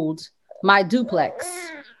sold my duplex.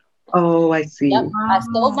 Oh, I see. Yep, I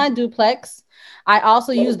sold my duplex. I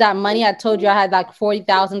also used that money. I told you I had like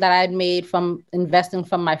 $40,000 that I had made from investing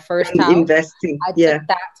from my first house. I took that.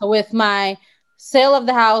 So with my sale of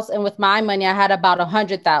the house and with my money, I had about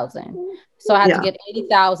 $100,000. So I had to get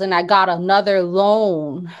 $80,000. I got another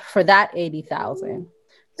loan for that $80,000.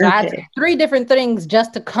 So I had to do 3 different things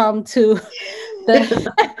just to come to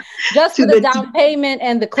the down payment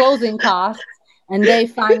and the closing costs. And they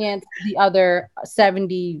financed the other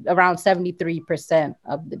around 73%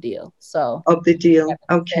 of the deal. So of the deal.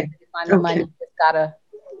 Okay. Find the money. Just gotta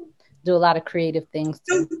do a lot of creative things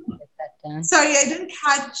to get that done. Sorry, I didn't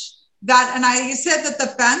catch that. And you said that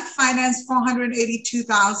the bank financed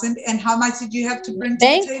 $482,000. And how much did you have to bring?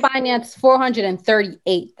 Bank financed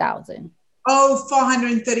 $438,000. Oh,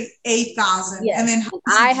 $438,000. Yes. And then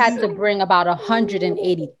I had to bring about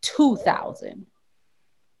 $182,000.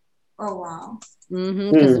 Oh wow.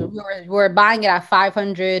 Because we were buying it at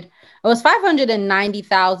 500. It was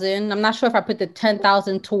 590,000. I'm not sure if I put the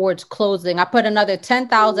 10,000 towards closing. I put another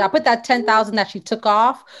 10,000. I put that 10,000 that she took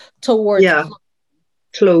off towards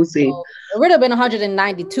closing. So it would have been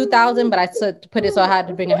 192,000, but I put it so I had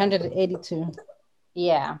to bring 182.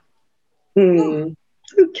 Yeah.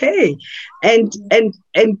 Okay. And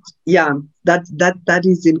yeah, that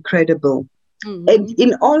is incredible. And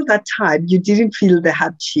in all that time, you didn't feel the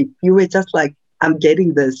hardship. You were just like, I'm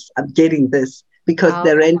getting this, because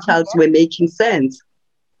the rentals were making sense.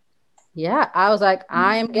 Yeah, I was like,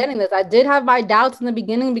 I am getting this. I did have my doubts in the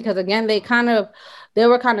beginning because, again, they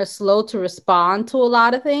were kind of slow to respond to a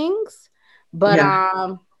lot of things. But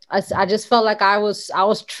I just felt like I was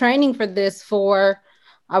training for this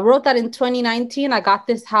I wrote that in 2019. I got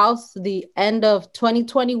this house the end of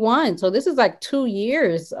 2021. So this is like 2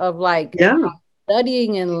 years of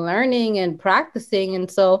studying and learning and practicing. And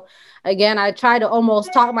so again, I try to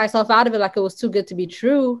almost talk myself out of it like it was too good to be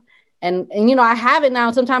true. And I have it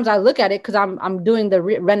now. Sometimes I look at it because I'm doing the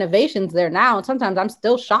renovations there now. And sometimes I'm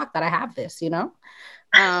still shocked that I have this,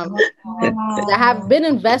 I have been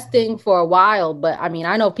investing for a while, but I mean,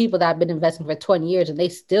 I know people that have been investing for 20 years and they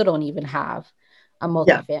still don't even have a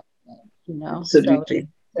multifamily, Absolutely.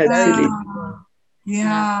 So, absolutely.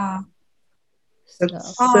 Yeah.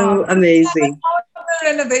 That's so amazing. How's the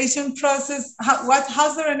renovation process?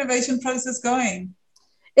 How's the renovation process going?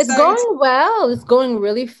 It's going well. It's going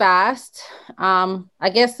really fast.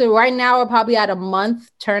 I guess right now we're probably at a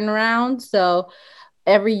month turnaround. So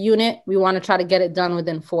every unit, we want to try to get it done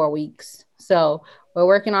within 4 weeks. So we're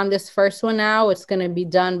working on this first one now. It's going to be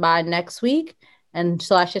done by next week. And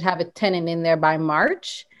so I should have a tenant in there by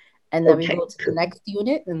March. And then we go to the next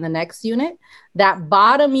unit and the next unit. That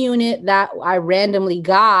bottom unit that I randomly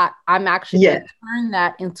got, I'm actually going to turn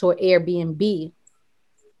that into an Airbnb.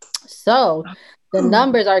 So the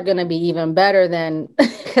numbers are going to be even better than,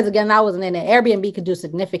 because again, that wasn't in an Airbnb, could do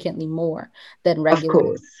significantly more than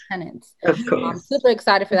regular tenants. Of course. I'm super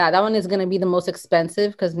excited for that. That one is going to be the most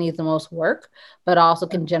expensive because it needs the most work, but also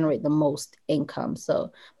can generate the most income.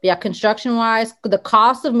 So yeah, construction wise, the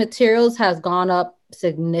cost of materials has gone up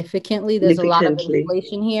significantly. There's a lot of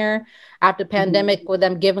inflation here after pandemic with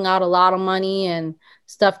them giving out a lot of money and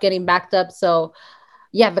stuff getting backed up. So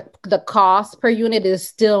yeah, the cost per unit is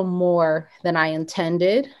still more than I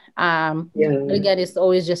intended. But again, it's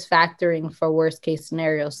always just factoring for worst case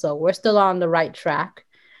scenarios. So we're still on the right track.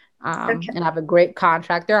 Okay. And I have a great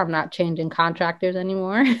contractor. I'm not changing contractors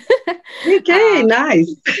anymore. Okay,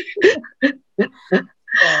 nice.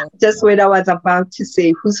 Just when I was about to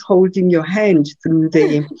say, who's holding your hand through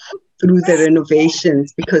the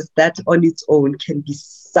renovations, because that on its own can be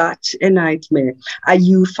such a nightmare. Are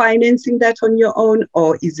you financing that on your own,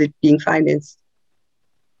 or is it being financed?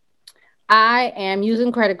 I am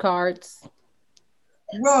using credit cards.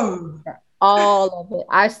 Whoa. All of it.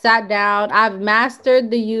 I sat down. I've mastered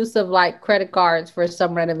the use of like credit cards for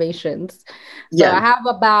some renovations. So Yeah. I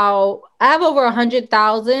have over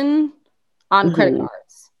 100,000 on credit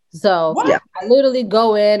cards. So What? Yeah. I literally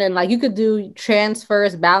go in and like you could do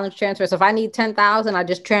transfers, balance transfers. So if I need 10,000, I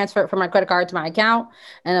just transfer it from my credit card to my account.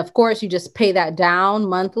 And of course, you just pay that down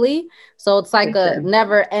monthly. So it's like a Okay.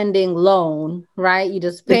 never ending loan, right? You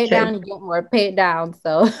just pay it Okay. down, you get more, pay it down.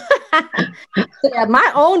 So, so yeah,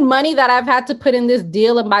 my own money that I've had to put in this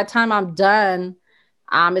deal, and by the time I'm done,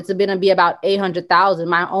 it's going to be about 800,000.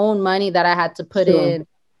 My own money that I had to put Sure. in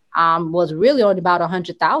was really only about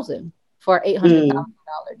 100,000 for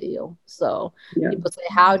 $800,000 deal. So Yeah. people say,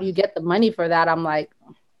 how do you get the money for that? I'm like,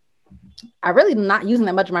 I really not using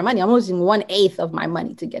that much of my money. I'm using 1/8 of my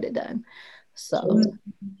money to get it done. So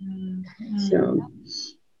So,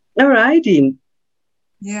 all righty.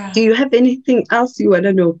 Yeah. Do you have anything else you want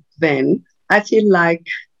to know, Ben? I feel like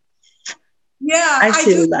Yeah, I I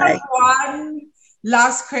feel just like have one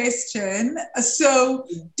last question. So,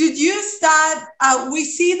 did you start? We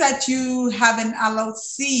see that you have an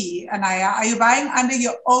LLC, and are you buying under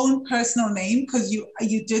your own personal name because you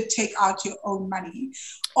did take out your own money,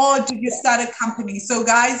 or did you start a company? So,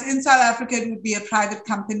 guys, in South Africa, it would be a private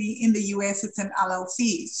company. In the US, it's an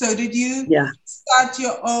LLC. So, did you yeah. start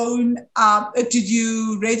your own? Did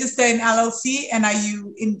you register an LLC, and are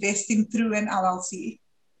you investing through an LLC?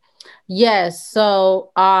 yes.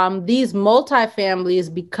 So these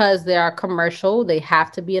multifamilies, because they are commercial, they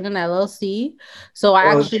have to be in an LLC. So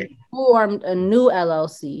I Okay. actually formed a new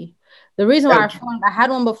LLC. The reason why Okay. I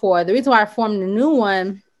had one before, the reason why I formed a new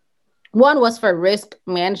one was for risk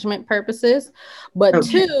management purposes, but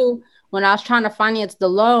Okay. two, when I was trying to finance the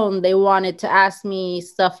loan, they wanted to ask me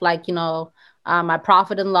stuff like, my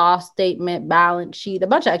profit and loss statement, balance sheet, a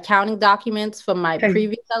bunch of accounting documents from my Okay.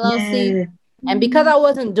 previous LLC. Yeah. And because I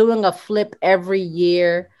wasn't doing a flip every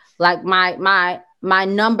year, like my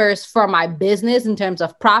numbers for my business in terms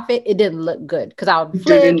of profit, it didn't look good because I would It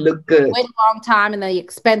flip, didn't look good. wait a long time, and then the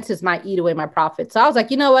expenses might eat away my profit. So I was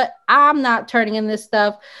like, you know what? I'm not turning in this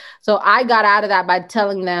stuff. So I got out of that by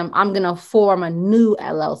telling them I'm going to form a new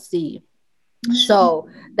LLC. So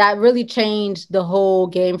that really changed the whole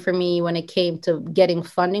game for me when it came to getting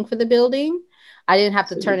funding for the building. I didn't have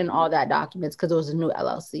to turn in all that documents because it was a new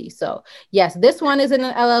LLC. So yes, this one is in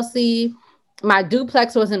an LLC. My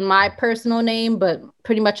duplex was in my personal name, but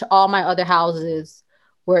pretty much all my other houses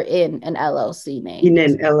were in an LLC name. In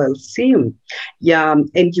an LLC. Yeah.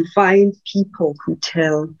 And you find people who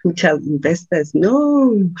tell investors,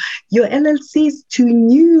 no, your LLC is too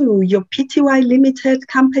new. Your PTY limited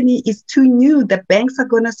company is too new. The banks are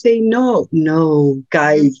gonna say no. No,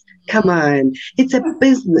 guys, come on. It's a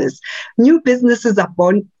business. New businesses are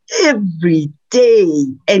born every day.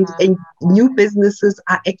 And new businesses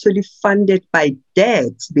are actually funded by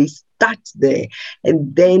debts. They start there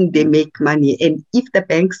and then they make money. And if the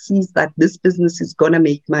bank sees that this business is going to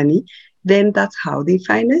make money, then that's how they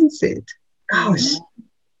finance it. Gosh,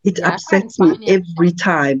 it upsets me every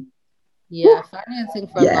time. Yeah, financing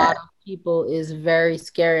for a lot of people is very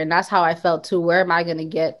scary. And that's how I felt too. Where am I going to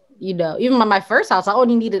get, even my first house, I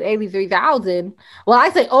only needed 83,000. Well, I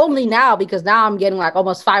say only now because now I'm getting like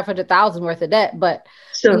almost 500,000 worth of debt. But,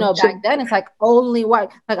 back then it's like only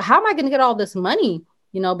what, like, how am I going to get all this money?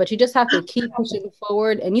 But you just have to keep pushing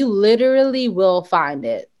forward and you literally will find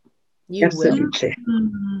it. You Absolutely.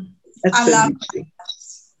 will. Absolutely.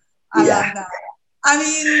 I love that. I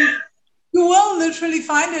mean, you will literally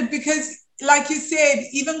find it because, like you said,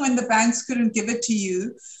 even when the banks couldn't give it to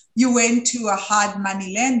you, you went to a hard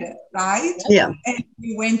money lender, right? Yeah. And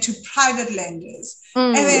you went to private lenders.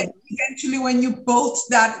 And then eventually when you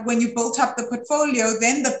built up the portfolio,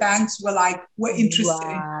 then the banks were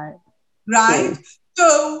interested. Right?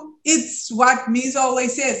 So it's what Mies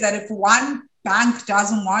always says, that if one bank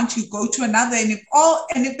doesn't want you, go to another. And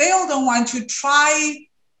if they all don't want you, try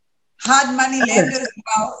hard money lenders.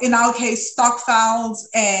 Well, in our case, Stockfels,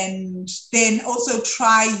 and then also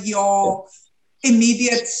try your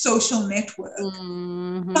immediate social network.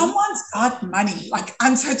 Mm-hmm. Someone's got money. Like,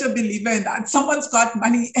 I'm such a believer in that. Someone's got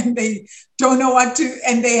money and they don't know what to,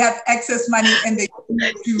 and they have excess money and they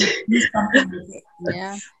need to do something with it.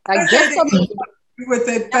 Yeah. I Like say just they need to do with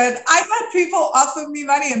it, but I've had people offer me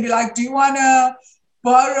money and be like, do you want to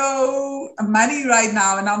borrow money right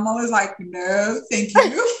now? And I'm always like, no, thank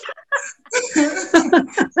you.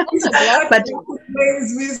 But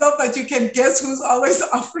but you can guess who's always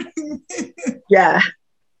offering me.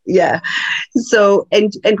 yeah. So,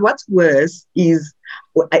 and what's worse is,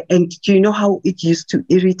 and do you know how it used to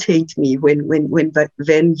irritate me when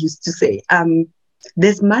Van used to say,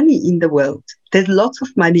 there's money in the world. There's lots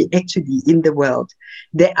of money actually in the world.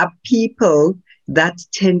 There are people that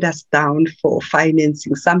turned us down for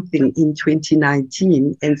financing something in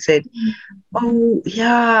 2019 and said, oh,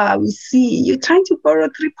 yeah, we see you're trying to borrow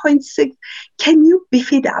 3.6. Can you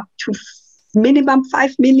beef it up to minimum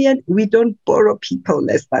 5 million? We don't borrow people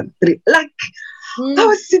less than 3. Like, I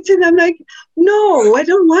was sitting, I'm like, no, I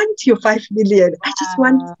don't want your 5 million. I just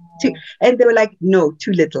want to. And they were like, no,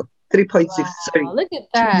 too little. 3.6, sorry. Look at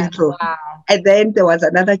that. Too little. Wow. And then there was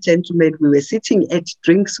another gentleman we were sitting at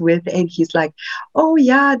drinks with, and he's like, oh,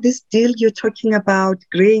 yeah, this deal you're talking about,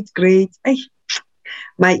 great.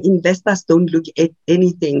 My investors don't look at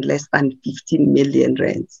anything less than 15 million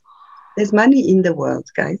rands. There's money in the world,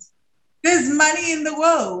 guys. There's money in the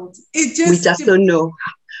world. We just don't know.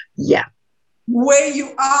 Yeah. Where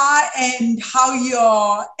you are and how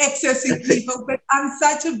you're accessing people. But I'm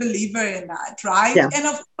such a believer in that, right? Yeah. And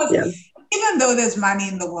of course, even though there's money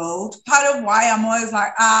in the world, part of why I'm always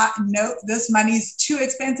like, no, this money is too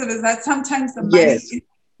expensive is that sometimes the money is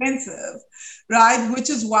expensive, right? Which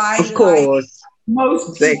is why, of course,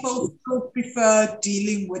 most people still prefer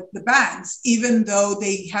dealing with the banks, even though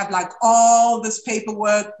they have like all this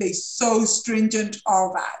paperwork, they're so stringent,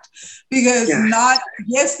 all that. Because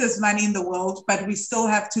yes, there's money in the world, but we still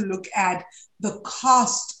have to look at the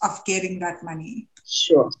cost of getting that money.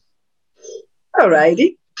 Sure. All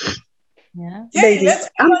righty. Yeah. Ladies, let's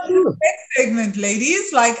go on to the next segment,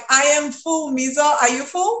 ladies. Like, I am full. Mizo, are you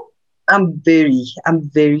full? I'm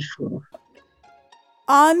very full.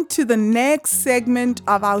 On to the next segment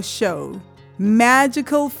of our show,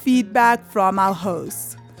 magical feedback from our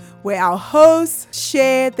hosts, where our hosts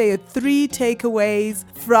share their 3 takeaways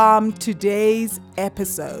from today's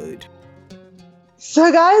episode.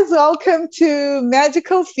 So guys, welcome to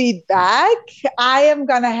Magical Feedback. I am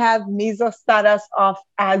going to have Mizo start us off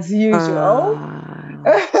as usual.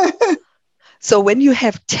 So when you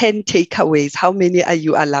have 10 takeaways, how many are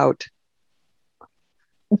you allowed?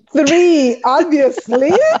 3,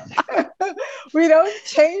 obviously. We don't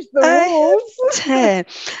change the rules. 10.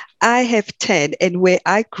 I have 10. And where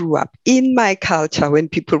I grew up, in my culture, when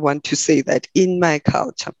people want to say that, in my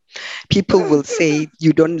culture, people will say,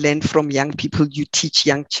 you don't learn from young people, you teach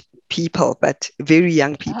young people, but very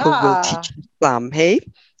young people will teach you some, hey?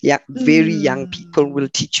 Yeah, very young people will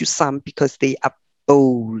teach you some because they are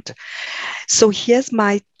bold. So here's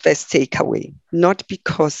my first takeaway, not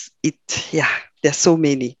because there's so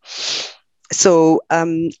many. So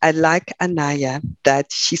I like Anaya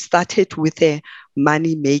that she started with a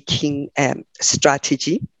money-making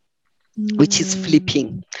strategy, which is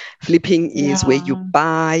flipping. Flipping is where you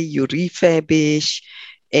buy, you refurbish,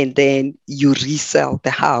 and then you resell the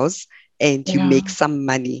house and you make some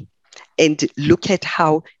money. And look at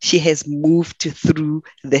how she has moved through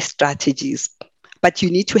the strategies. But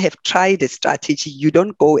you need to have tried a strategy. You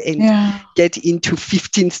don't go and get into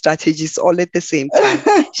 15 strategies all at the same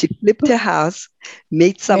time. She flipped her house,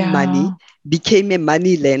 made some money, became a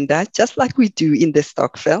money lender, just like we do in the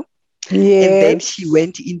Stokvel. Yes. And then she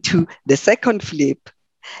went into the second flip.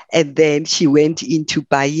 And then she went into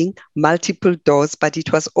buying multiple doors, but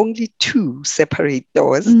it was only 2 separate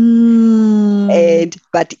doors. But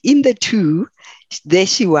in the 2, there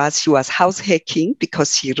she was house hacking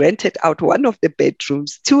because she rented out one of the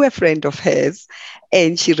bedrooms to a friend of hers,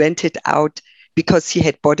 and she rented out because she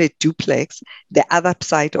had bought a duplex. The other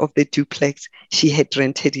side of the duplex, she had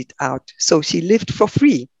rented it out. So she lived for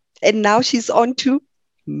free. And now she's on to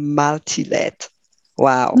multi-let.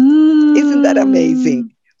 Wow. Isn't that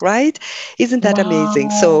amazing? Right? Isn't that amazing?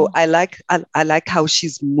 So I like how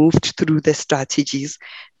she's moved through the strategies,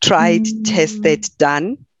 tried, tested,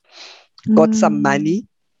 done, got some money,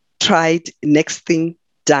 tried, next thing,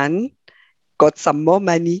 done, got some more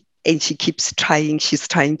money, and she keeps trying. She's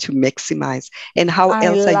trying to maximize. And how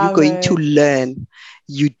else are you going to learn?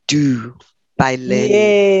 You do by learning.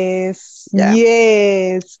 Yes.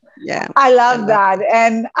 I love that.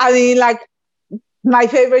 And I mean, like, my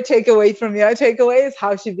favorite takeaway from your takeaway is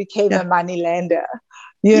how she became a money lender,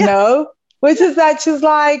 you know? which is that she's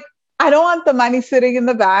like, I don't want the money sitting in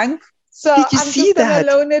the bank. So Did you I'm see just going to that?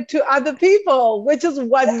 loan it to other people, which is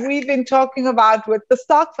what we've been talking about with the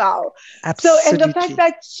Stokvel. So, and the fact Absolutely.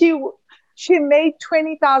 that she made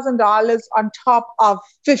 $20,000 on top of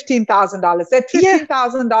 $15,000. That Yeah,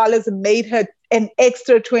 $15,000 made her an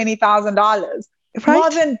extra $20,000, more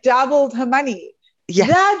right? than doubled her money. Yeah,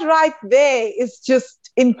 That right there is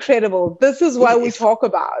just incredible. This is it what we is. talk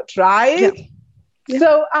about, Yeah, right? yeah.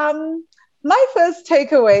 So, my first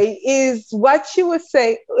takeaway is what she was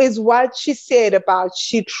saying, is what she said about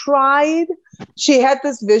she had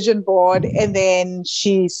this vision board, and then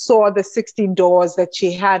she saw the 16 doors that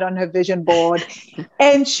she had on her vision board,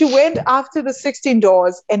 and she went after the 16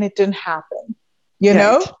 doors and it didn't happen, you Right,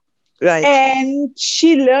 know? right, And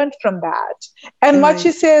she learned from that. And what she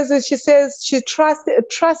right. says is, she says she trusts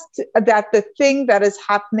that the thing that is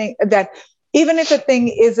happening, that even if a thing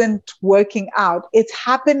isn't working out, it's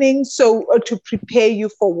happening so to prepare you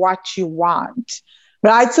for what you want.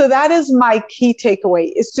 Right. So that is my key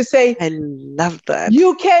takeaway, is to say, I love that.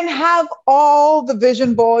 you can have all the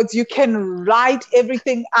vision boards, you can write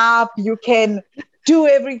everything up, you can do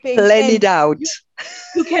everything, Plan it and out.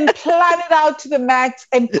 you can plan it out to the max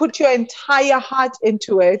and put your entire heart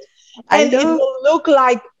into it. I And it know. will look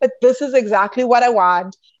like, but this is exactly what I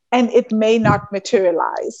want. And it may not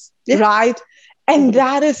materialize, Yeah. right? And Mhm.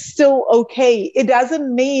 that is still okay. It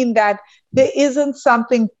doesn't mean that there isn't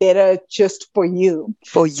something better just for you.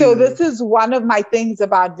 For So, this you. is one of my things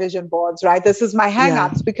about vision boards, right? This is my Yeah.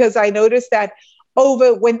 hangups, because I noticed that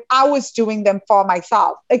over when I was doing them for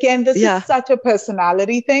myself. Again, this is Yeah, such a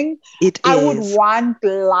personality thing. it I would is. want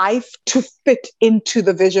life to fit into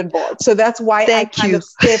the vision board. So that's why I Thank kind you. of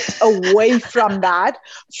stepped away from that,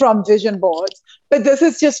 from vision boards. But this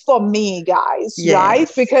is just for me, guys, right?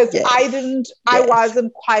 Yes, Because yes, I yes.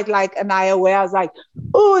 wasn't quite like Anaya, where I was like,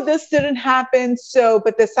 oh, this didn't happen. So,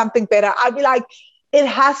 but there's something better. I'd be like, it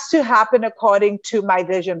has to happen according to my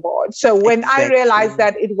vision board. So when I realized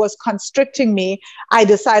Exactly. that it was constricting me, I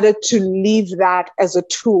decided to leave that as a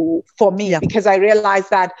tool for me, Yeah. because I realized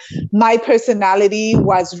that my personality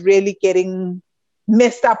was really getting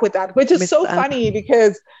messed up with that, which is Messed so up. funny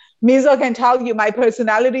because Mizo can tell you my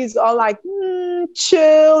personality is all like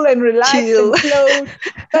chill and relax Chill. and float.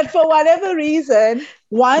 But for whatever reason,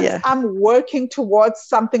 once Yeah, I'm working towards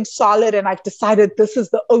something solid and I've decided this is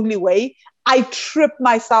the only way, I trip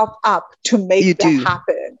myself up to you make that do.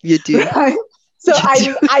 happen. You do. Right. So You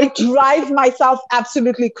do. I drive myself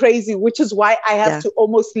absolutely crazy, which is why I have Yeah. to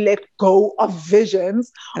almost let go of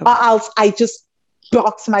visions, Oh, or else I just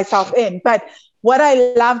box myself in. But what I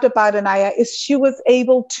loved about Anaya is she was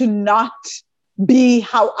able to not be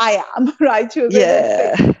how I am, right? She was able to say,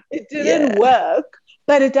 yeah. it didn't Yeah. work,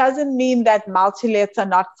 but it doesn't mean that multi-lets are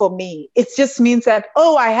not for me. It just means that,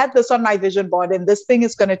 oh, I had this on my vision board and this thing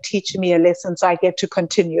is going to teach me a lesson. So I get to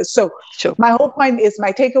continue. So Sure. my whole point is,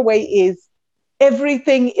 my takeaway is,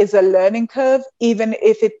 everything is a learning curve, even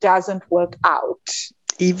if it doesn't work out.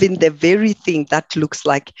 Even the very thing that looks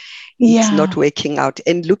like it's not Yeah. working out.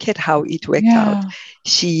 And look at how it worked out. Yeah.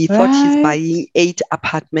 She thought she's Right. buying 8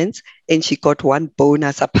 apartments and she got one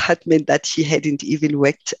bonus apartment that she hadn't even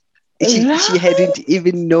worked. She Right. hadn't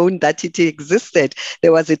even known that it existed.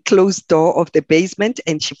 There was a closed door of the basement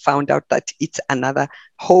and she found out that it's another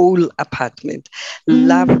whole apartment.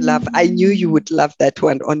 Love, love. I knew you Mm. would love that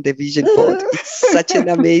one on the vision board. It's such an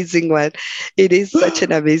amazing one. It is such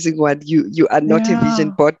an amazing one. You are not a vision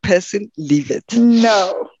Yeah. board person. Leave it.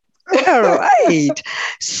 No. All right.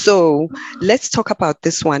 So let's talk about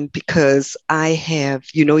this one because I have,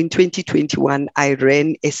 in 2021, I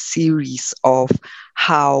ran a series of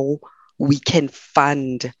how we can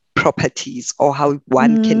fund properties or how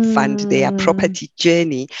one can fund their Mm. property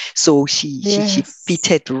journey. So she Yes.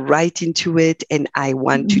 fitted right into it and I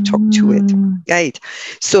want to talk to it. Mm. Right.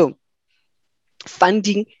 So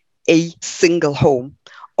funding a single home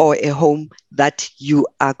or a home that you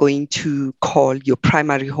are going to call your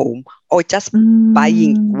primary home, or just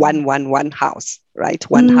buying Mm. one house, right?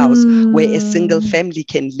 One house where a single Mm. family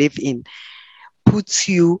can live in, puts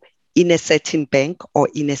you in a certain bank or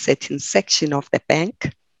in a certain section of the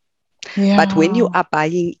bank. But when you Yeah. are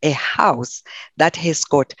buying a house that has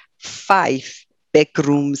got 5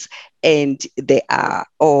 bedrooms and there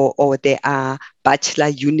are bachelor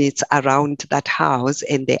units around that house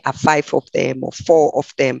and there are 5 of them or 4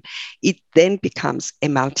 of them, it then becomes a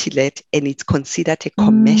multi-let and it's considered a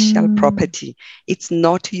commercial Mm. property. It's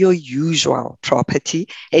not your usual property.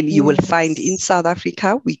 And you will find in Yes. South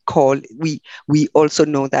Africa, we also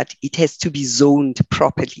know that it has to be zoned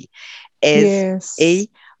properly as Yes. a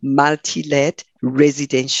multi-let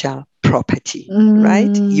residential property,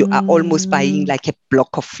 right? You are almost buying like a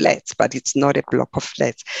block of flats, but it's not a block of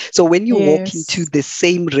flats. So when you walk into the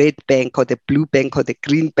same red bank or the blue bank or the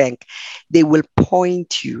green bank, they will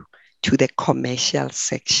point you to the commercial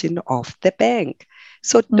section of the bank.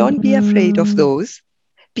 So don't be afraid of those,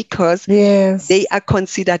 because they are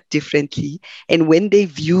considered differently. And when they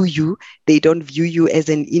view you, they don't view you as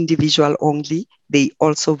an individual only. They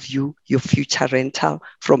also view your future rental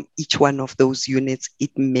from each one of those units.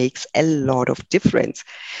 It makes a lot of difference.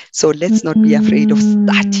 So let's not be afraid of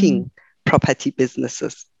starting property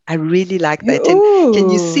businesses. I really like that. And can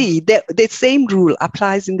you see the same rule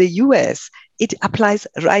applies in the US? It applies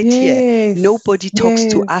right here. Nobody talks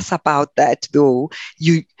to us about that, though.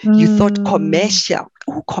 You thought commercial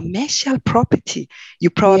property.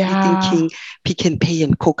 You're probably thinking Pick n Pay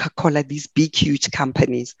and Coca-Cola, these big, huge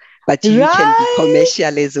companies, but you can be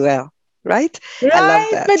commercial as well, right? Right, I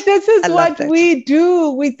love that. but this is what we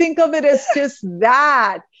do. We think of it as just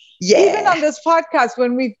that. Even on this podcast,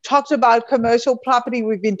 when we've talked about commercial property,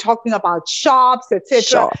 we've been talking about shops, etc.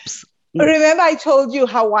 Shops. Remember, I told you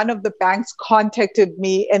how one of the banks contacted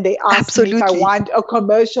me and they asked me if I want a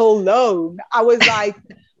commercial loan. I was like,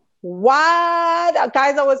 what?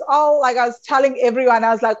 Guys, I was telling everyone,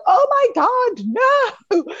 I was like, oh my God,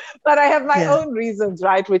 no. But I have my own reasons,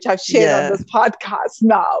 right? Which I've shared on this podcast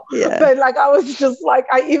now. But like, I was just like,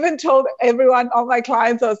 I even told everyone, all my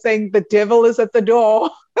clients, I was saying the devil is at the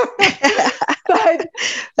door.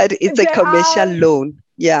 but it's a commercial loan.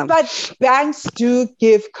 Yeah. But banks do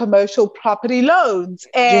give commercial property loans.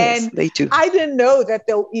 And yes, they do. I didn't know that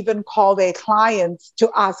they'll even call their clients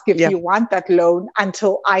to ask if you want that loan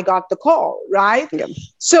until I got the call, right? Yeah.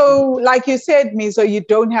 So like you said, Mizo, you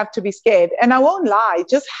don't have to be scared. And I won't lie,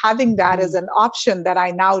 just having that as an option that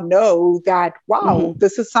I now know that, wow,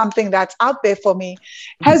 this is something that's out there for me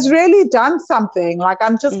has really done something. Like,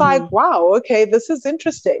 I'm just like, wow, okay, this is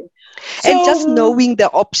interesting. So, and just knowing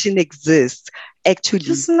the option exists actually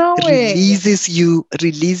releases you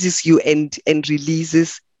and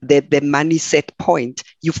releases the money set point.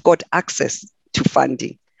 You've got access to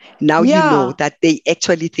funding. Now you know that they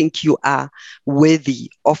actually think you are worthy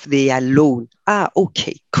of their loan.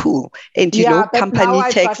 Okay, cool. And you know, company now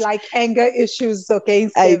I've tax, got like anger issues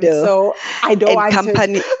against them, so I don't want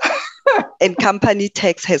to. And company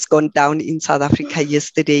tax has gone down in South Africa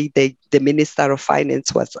yesterday. The Minister of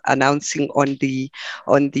Finance was announcing on the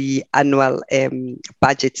annual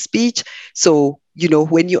budget speech. So, you know,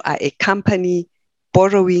 when you are a company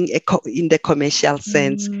borrowing in the commercial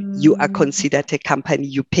sense, you are considered a company.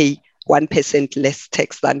 You pay 1% less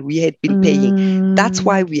tax than we had been paying. That's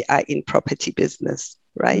why we are in property business,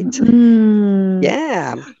 right?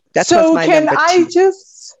 Yeah. That was my number 2. So can I just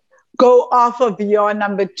go off of your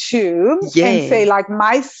number 2 and say, like,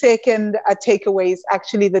 my second takeaway is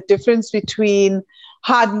actually the difference between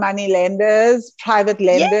hard money lenders, private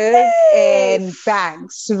lenders, and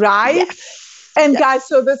banks, right? And guys,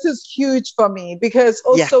 so this is huge for me, because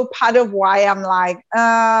also part of why I'm like,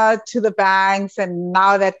 to the banks, and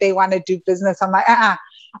now that they want to do business, I'm like,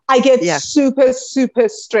 I get super, super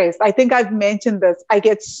stressed. I think I've mentioned this. I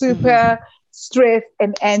get super stressed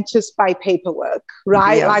and anxious by paperwork,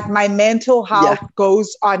 right? Like, my mental health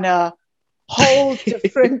goes on a whole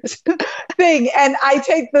different thing. And I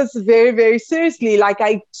take this very, very seriously. Like,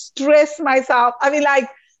 I stress myself. I mean, like,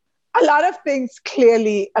 a lot of things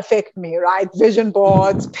clearly affect me, right? Vision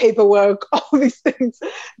boards, paperwork, all these things.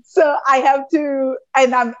 So I have to,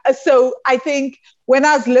 and so I think when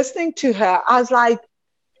I was listening to her, I was like,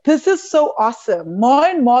 this is so awesome. More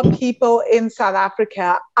and more people in South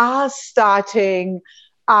Africa are starting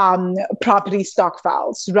property stock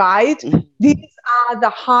files, right? These are the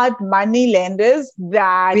hard money lenders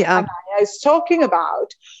that Anaya is talking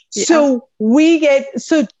about. So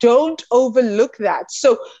so don't overlook that.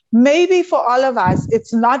 So maybe for all of us,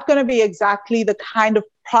 it's not going to be exactly the kind of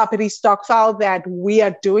property stock file that we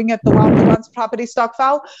are doing at the Wealthy Ones Property Stock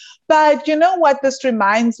File. But you know what this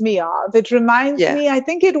reminds me of? It reminds me, I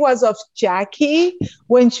think it was of Jackie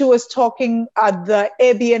when she was talking, the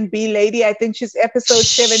Airbnb lady. I think she's episode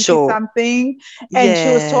 70 something. And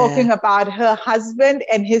she was talking about her husband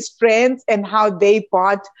and his friends and how they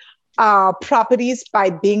bought properties by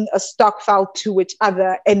being a stock file to each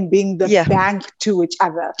other and being the bank to each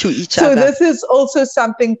other. So this is also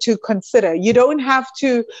something to consider. You don't have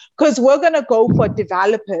to, because we're going to go for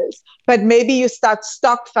developers, but maybe you start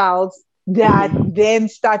stock files that then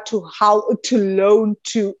start to loan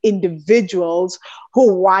to individuals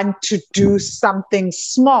who want to do something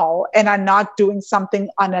small and are not doing something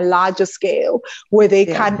on a larger scale where they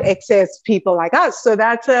can't access people like us. So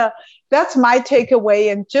that's my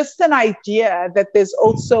takeaway, and just an idea that there's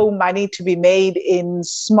also money to be made in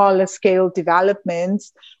smaller scale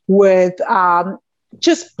developments with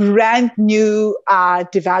just brand new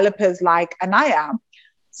developers like Anaya.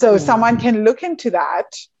 So someone can look into that.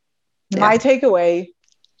 My takeaway.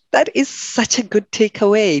 That is such a good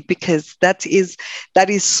takeaway, because that is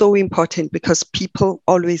so important, because people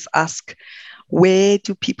always ask, where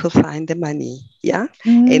do people find the money? Yeah.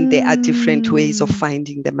 And there are different ways of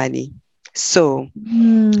finding the money. So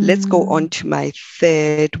let's go on to my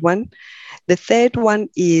third one. The third one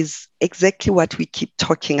is exactly what we keep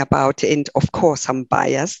talking about. And of course, I'm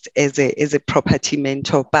biased as a property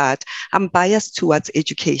mentor, but I'm biased towards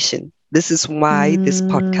education. This is why this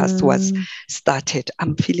podcast was started.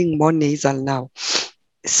 I'm feeling more nasal now.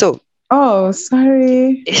 So, oh,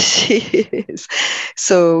 sorry.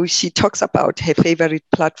 So she talks about her favorite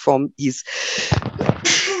platform is.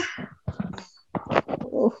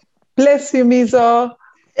 Bless you, Mizo.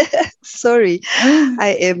 Sorry,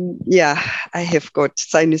 I have got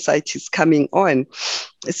sinusitis coming on.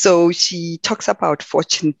 So she talks about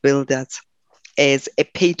Fortune Builders as a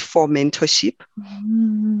paid for mentorship,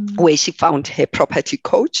 where she found her property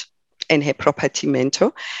coach and her property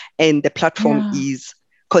mentor, and the platform is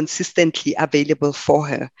consistently available for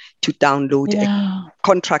her to download a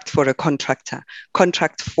contract for a contractor,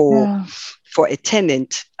 contract for a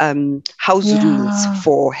tenant, house rules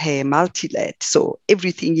for her multi-let. So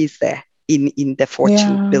everything is there in the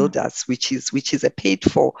Fortune Builders, which is a paid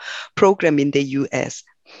for program in the US.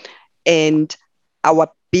 And our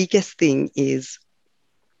biggest thing is,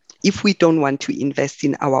 if we don't want to invest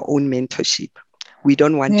in our own mentorship, we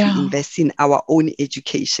don't want to invest in our own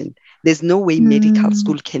education, there's no way medical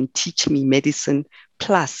school can teach me medicine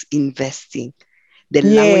plus investing. The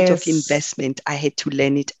language of investment, I had to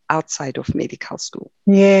learn it outside of medical school.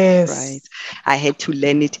 Yes. Right. I had to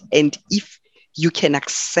learn it. And if you can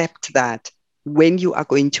accept that when you are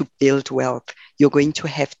going to build wealth, you're going to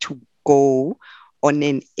have to go on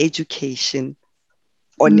an education,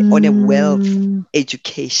 on a wealth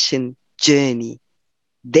education journey.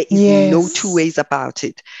 There is no two ways about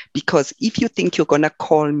it. Because if you think you're going to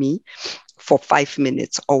call me for 5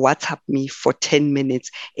 minutes or WhatsApp me for 10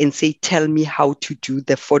 minutes and say, tell me how to do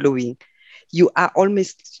the following, you are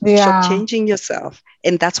almost shortchanging yourself.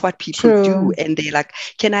 And that's what people do. And they're like,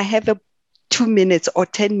 can I have a 2 minutes or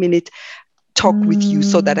 10-minute talk with you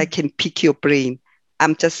so that I can pick your brain?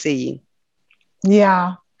 I'm just saying.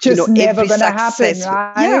 Yeah. Just never going to happen,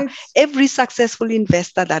 right? Yeah. Every successful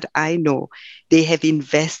investor that I know, they have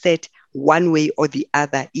invested one way or the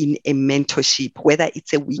other in a mentorship, whether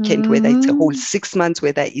it's a weekend, whether it's a whole 6 months,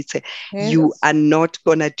 whether it's you are not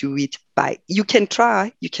going to do it you can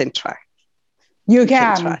try. You can try.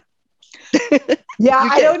 I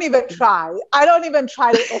don't even try. I don't even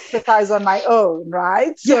try to exercise on my own,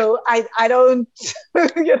 right? So I don't,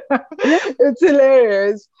 it's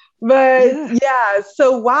hilarious. But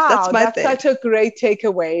so wow, that's such a great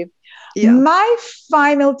takeaway. Yeah. My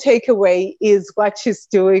final takeaway is what she's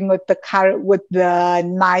doing with the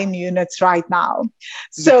 9 units right now.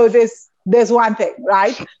 So there's one thing,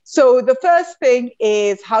 right? So the first thing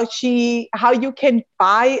is how you can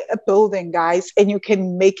buy a building, guys, and you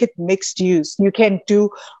can make it mixed use. You can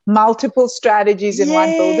do multiple strategies in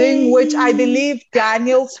one building, which I believe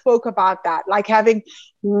Daniel spoke about that, like having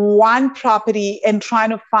one property and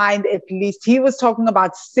trying to find at least, he was talking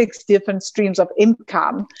about 6 different streams of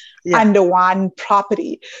income under one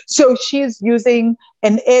property. So she's using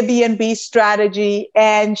an Airbnb strategy,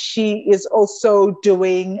 and she is also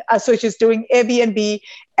doing, she's doing Airbnb,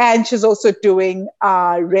 and she's also doing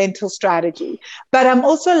rental strategy. But I'm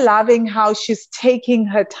also loving how she's taking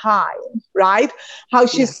her time, right? How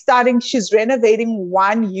she's she's renovating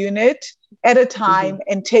one unit at a time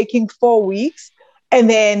and taking 4 weeks. And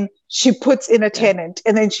then she puts in a tenant,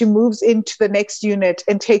 and then she moves into the next unit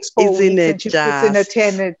and takes 4 weeks and she puts in a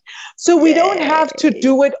tenant. So we don't have to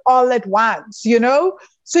do it all at once,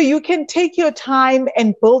 So you can take your time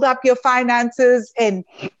and build up your finances and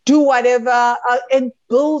do whatever and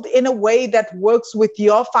build in a way that works with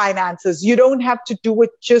your finances. You don't have to do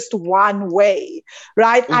it just one way,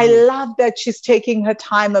 right? I love that she's taking her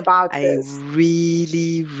time about this. I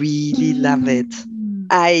really, really love it.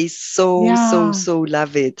 I so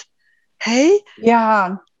love it. Hey?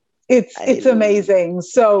 Yeah, it's amazing.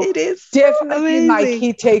 So it is definitely so my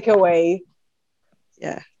key takeaway.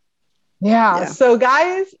 Yeah. Yeah. So,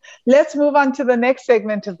 guys, let's move on to the next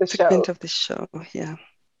segment of the show. Yeah.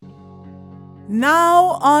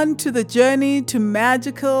 Now, on to the journey to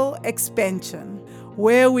magical expansion,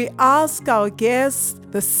 where we ask our guests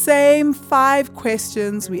the same 5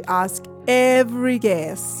 questions we ask every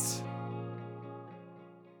guest.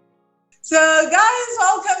 So, guys,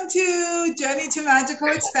 welcome to Journey to Magical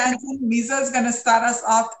Expansion. Miza is going to start us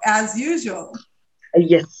off as usual.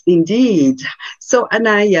 Yes, indeed. So,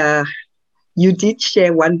 Anaya, you did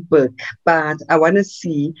share one book, but I want to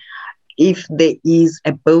see if there is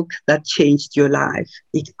a book that changed your life.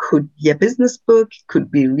 It could be a business book, it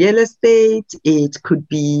could be real estate, it could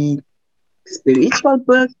be a spiritual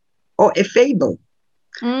book, or a fable.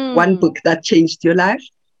 One book that changed your life.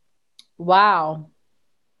 Wow,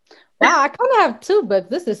 I kind of have 2 books.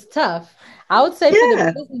 This is tough. I would say for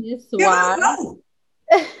the business wise.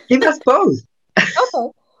 Give us both. Okay.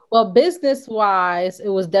 Well, business wise, it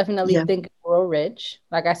was definitely Think and Grow Rich.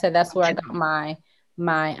 Like I said, that's where I got my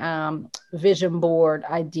vision board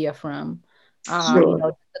idea from. You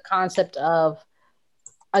know, the concept of,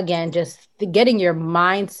 again, just getting your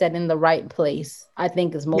mindset in the right place, I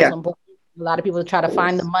think is most important. A lot of people try to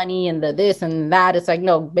find the money and the this and that. It's like,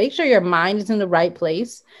 no, make sure your mind is in the right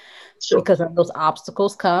place, because when those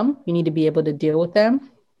obstacles come, you need to be able to deal with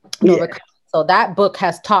them. So that book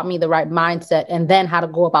has taught me the right mindset, and then how to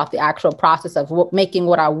go about the actual process of making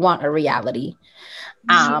what I want a reality.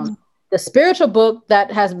 The spiritual book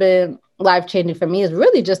that has been life-changing for me is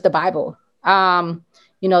really just the Bible.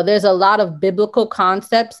 You know, there's a lot of biblical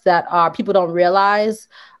concepts that people don't realize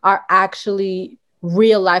are actually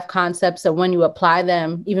real life concepts, that when you apply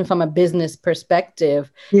them, even from a business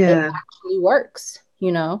perspective, it actually works,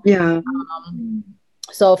 you know?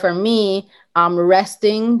 So for me,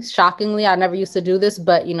 resting, shockingly, I never used to do this,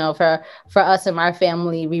 but you know, for us and my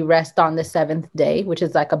family, we rest on the 7th day, which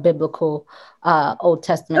is like a biblical Old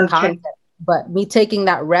Testament concept. But me taking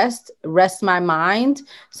that rest my mind.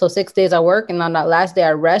 So 6 days I work, and on that last day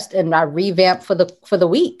I rest and I revamp for the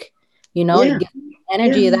week, you know, to get the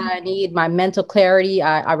energy that I need, my mental clarity.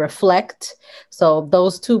 I reflect. So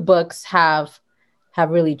those 2 books have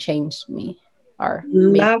really changed me.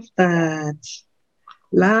 Love that.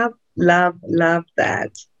 Love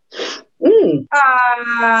that.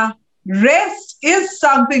 Rest is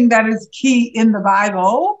something that is key in the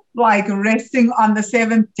Bible, like resting on the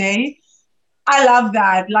 7th day. I love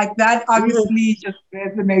that. Like, that obviously just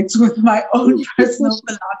resonates with my own personal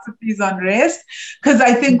philosophies on rest, because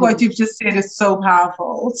I think what you've just said is so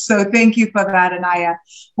powerful. So thank you for that, Anaya.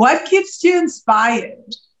 What keeps you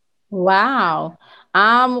inspired? Wow.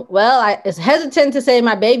 Well, I was hesitant to say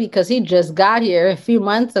my baby, because he just got here a few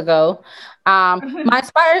months ago. My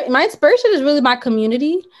inspiration is really my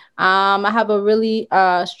community. I have a really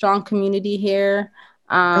strong community here.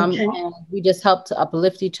 And we just help to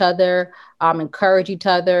uplift each other, encourage each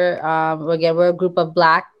other. Again, we're a group of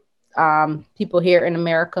Black people here in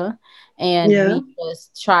America. And we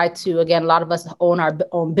just try to, again, a lot of us own our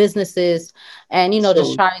own businesses, and, you know,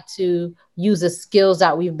 just try to use the skills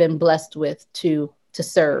that we've been blessed with to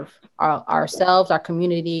serve ourselves, our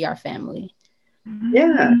community, our family.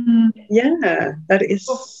 Yeah, that is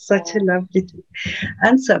such a lovely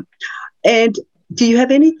answer. And do you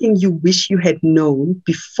have anything you wish you had known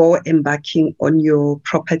before embarking on your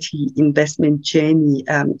property investment journey,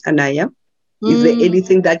 Anaya? Is there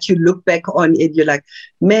anything that you look back on and you're like,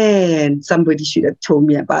 man, somebody should have told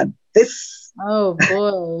me about this? Oh,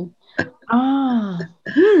 boy.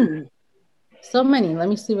 So many. Let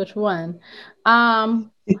me see which one. I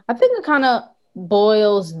think it kind of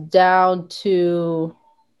boils down to,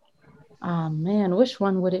 which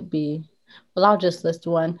one would it be? Well, I'll just list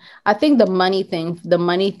one. I think the money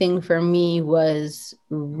thing for me was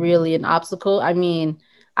really an obstacle. I mean,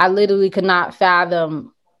 I literally could not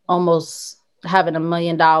fathom almost having $1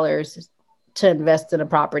 million to invest in a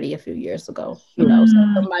property a few years ago. You know, so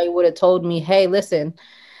somebody would have told me, hey, listen,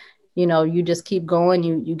 you know, you just keep going,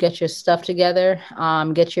 you get your stuff together,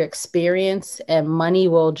 get your experience, and money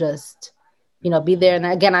will just, you know, be there. And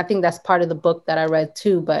again, I think that's part of the book that I read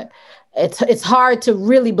too, but it's hard to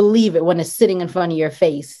really believe it when it's sitting in front of your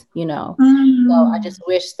face, you know. So I just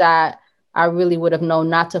wish that I really would have known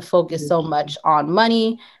not to focus so much on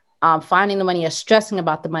money, finding the money, or stressing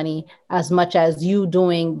about the money, as much as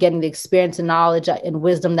getting the experience and knowledge and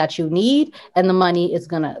wisdom that you need, and the money is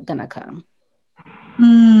gonna come.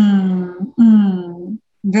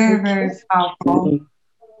 Very, very powerful.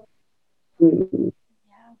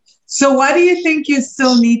 So what do you think you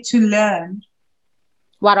still need to learn?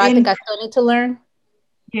 What do I think I still need to learn?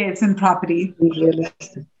 Yes, in property.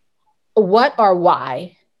 What or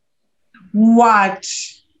why? What?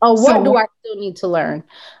 Oh, what do So I still need to learn?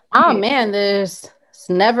 Oh yeah. man, it's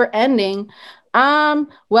never ending.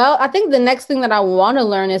 Well, I think the next thing that I want to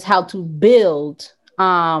learn is how to build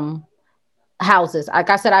houses. Like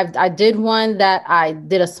I said, I did one that I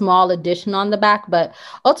did a small addition on the back, but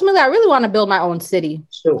ultimately I really want to build my own city.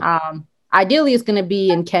 Sure. Ideally it's gonna be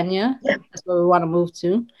in Kenya. Yeah. That's where we want to move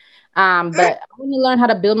to. But I want to learn how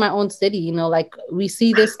to build my own city. Like we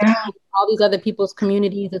see this stuff in all these other people's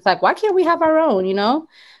communities. It's like, why can't we have our own,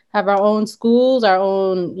 have our own schools, our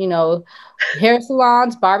own, hair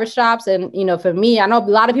salons, barbershops. And, for me, I know a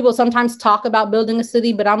lot of people sometimes talk about building a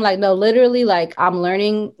city, but I'm like, no, literally, like I'm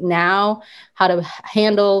learning now how to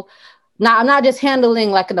handle. Now, I'm not just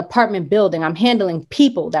handling like an apartment building. I'm handling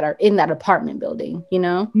people that are in that apartment building,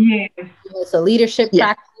 Yeah. It's a leadership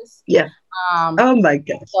Yeah. practice. Yeah. Oh my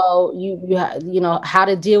gosh. So you know how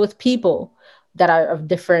to deal with people that are of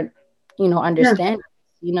different, understandings,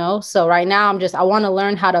 So right now I want to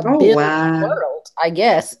learn how to Oh build the wow. world, I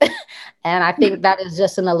guess. And I think that is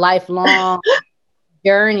just in a lifelong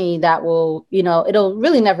journey that will, it'll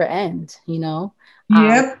really never end,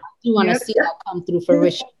 Yep. You want to Yep. see that come through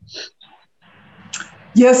fruition.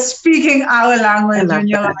 You're speaking our I language love when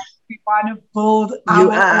you're that. like, we want to build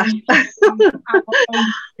You our are.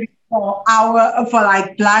 own for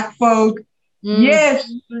like Black folk.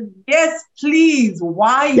 Yes, yes, please.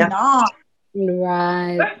 Why Yeah. not?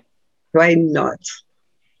 Right. Why not?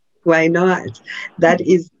 Why not? That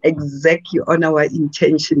is exactly on our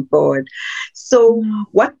intention board. So,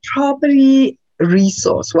 what property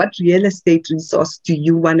resource, what real estate resource do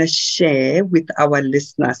you want to share with our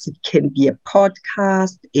listeners? It can be a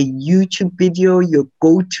podcast, a YouTube video, your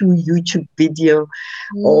go-to YouTube video,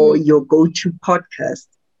 or your go-to podcast.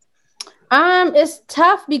 It's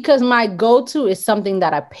tough because my go-to is something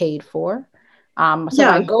that I paid for. So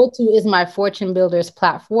my go-to is my Fortune Builders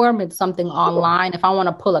platform. It's something online. If I want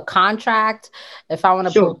to pull a contract, if I want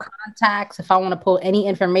to pull contacts, if I want to pull any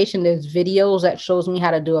information, there's videos that shows me how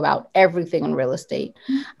to do about everything in real estate.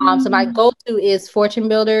 So my go-to is Fortune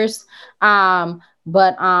Builders. So I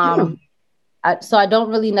don't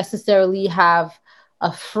really necessarily have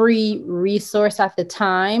a free resource at the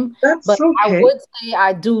time. That's but okay. I would say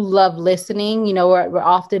I do love listening. We're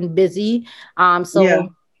often busy.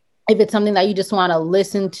 If it's something that you just want to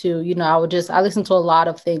listen to, I listen to a lot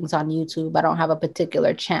of things on YouTube. I don't have a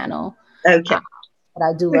particular channel. Okay. But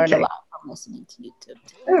I do learn a lot from listening to YouTube.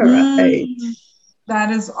 All right.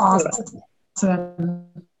 That is awesome.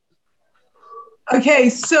 Okay,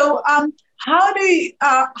 so how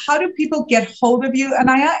do people get hold of you,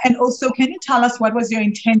 Anaya? And also, can you tell us what was your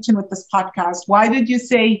intention with this podcast? Why did you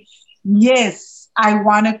say, yes, I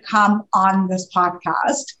want to come on this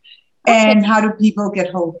podcast? Okay. And how do people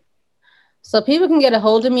get hold of you? So people can get a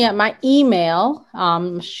hold of me at my email.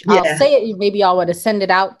 I'll say it, maybe y'all want to send it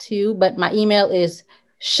out too, but my email is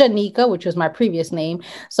Shanika, which was my previous name.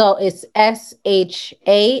 So it's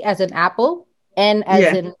SHA as in apple, N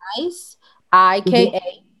as in nice, IKA.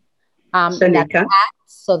 Shanika.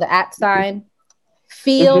 So the @ sign,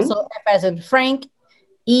 feel, so F as in Frank,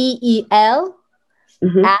 EEL,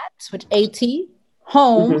 which AT,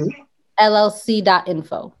 home,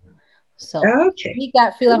 LLC.info. So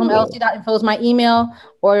Shanika Feel at Home LLC.info is my email,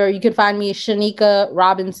 or you could find me Shanika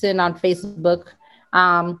Robinson on Facebook.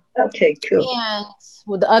 Okay, cool. And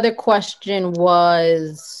the other question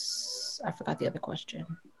was, I forgot the other question.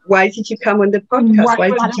 Why did you come on the podcast? Why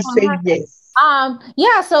did you say yes?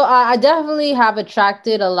 So I definitely have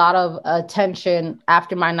attracted a lot of attention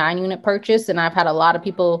after my 9-unit purchase, and I've had a lot of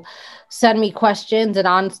people send me questions, and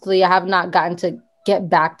honestly, I have not gotten to get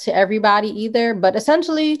back to everybody either. But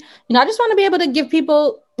essentially, I just want to be able to give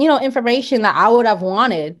people, information that I would have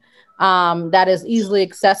wanted, that is easily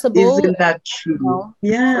accessible. Isn't that true?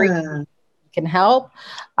 Yeah. Can help.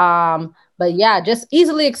 But yeah, just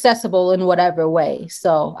easily accessible in whatever way.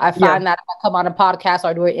 So I find that if I come on a podcast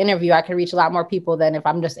or do an interview, I can reach a lot more people than if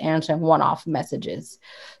I'm just answering one-off messages.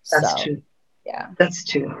 That's true. Yeah, that's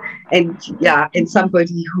true. And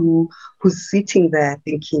somebody who's sitting there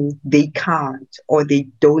thinking they can't or they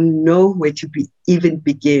don't know where to even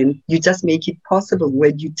begin, you just make it possible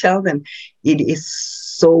when you tell them it is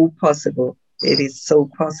so possible. It is so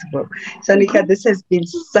possible. Shanika, this has been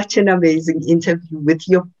such an amazing interview with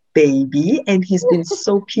your baby, and he's been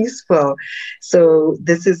so peaceful. So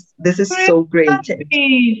this is so great.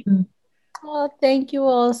 Well, thank you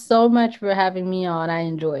all so much for having me on. I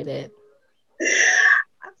enjoyed it.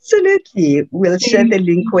 Absolutely. We'll share the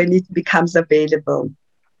link when it becomes available.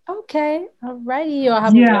 Okay. All righty. You'll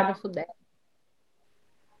have a wonderful day.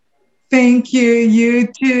 Thank you. You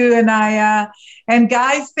too, Anaya. And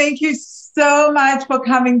guys, thank you so much for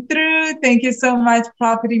coming through. Thank you so much,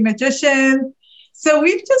 Property Magicians. So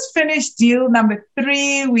we've just finished deal number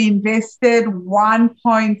 3. We invested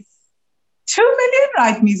 1.2 million,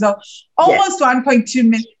 right, Mizo? Almost 1.2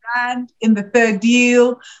 million rand in the third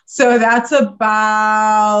deal. So that's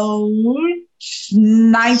about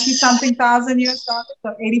 90 something thousand US dollars,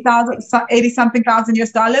 so 80 something thousand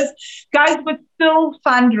US dollars. Guys, we're still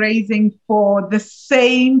fundraising for the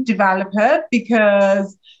same developer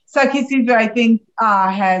because Sakisizo, I think,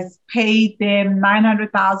 has paid them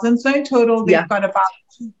 900,000. So in total, they've got about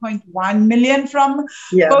 2.1 million from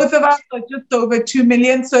both of us, so just over 2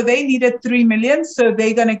 million. So they needed 3 million. So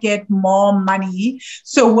they're going to get more money.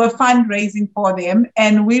 So we're fundraising for them,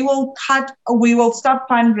 and we will stop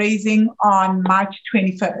fundraising on March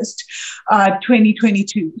 21st,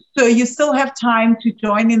 2022. So you still have time to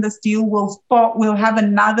join in this deal. We'll have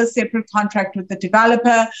another separate contract with the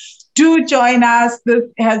developer. Do join us. This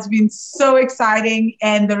has been so exciting,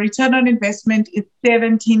 and the return on investment is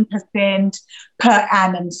 17% per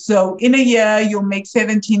annum. So in a year, you'll make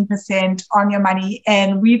 17% on your money.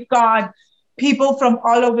 And we've got people from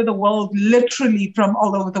all over the world, literally from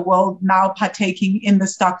all over the world, now partaking in the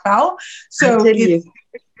Stokvel. So it's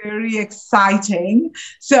very exciting.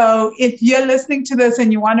 So if you're listening to this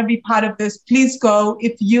and you want to be part of this, please go.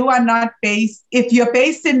 If you're based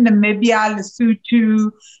in Namibia,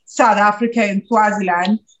 Lesotho, South Africa, and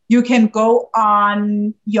Swaziland, you can go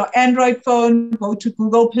on your Android phone, go to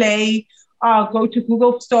Google Play, go to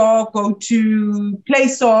Google Store, go to Play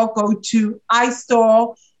Store, go to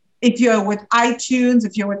iStore. If you're with iTunes,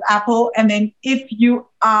 if you're with Apple, and then if you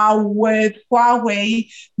are with Huawei,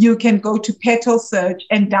 you can go to Petal Search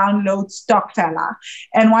and download Stokfella.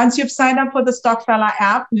 And once you've signed up for the Stokfella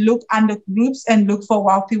app, look under groups and look for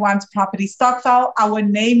Wealthy Ones Property Stokvel. Our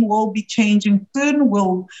name will be changing soon.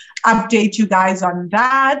 We'll update you guys on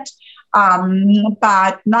that.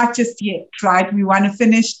 But not just yet, right? We want to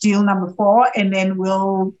finish deal number 4, and then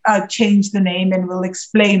we'll change the name and we'll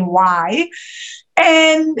explain why.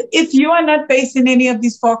 And if you are not based in any of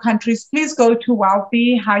these 4 countries, please go to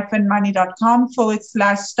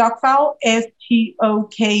wealthy-money.com/Stokvel, Stokvel.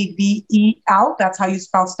 That's how you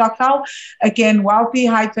spell Stokvel. Again,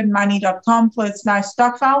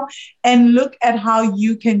 wealthy-money.com/Stokvel, and look at how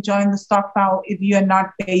you can join the Stokvel if you are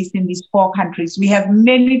not based in these 4 countries. We have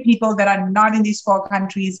many people that are not in these 4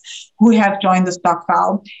 countries who have joined the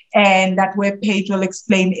Stokvel, and that webpage will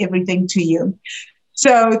explain everything to you.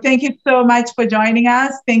 So thank you so much for joining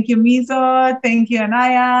us. Thank you, Mizo. Thank you,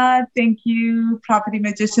 Anaya. Thank you, Property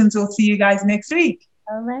Magicians. We'll see you guys next week.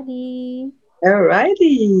 Alrighty.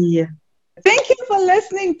 Thank you for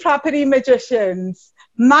listening, Property Magicians.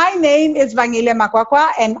 My name is Vangile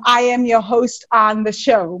Makwakwa, and I am your host on the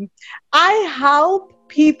show. I help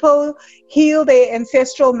people heal their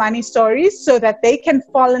ancestral money stories so that they can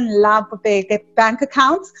fall in love with their bank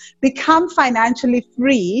accounts, become financially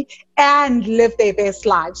free, and live their best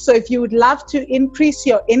lives. So if you would love to increase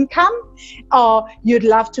your income, or you'd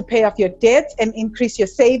love to pay off your debts and increase your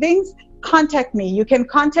savings, contact me. You can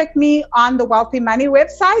contact me on the Wealthy Money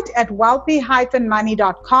website at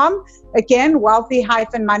wealthy-money.com. Again,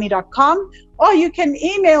 wealthy-money.com. Or you can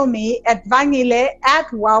email me at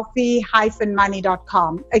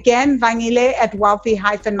vangile@wealthy-money.com. Again,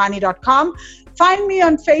 vangile@wealthy-money.com. Find me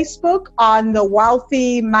on Facebook on the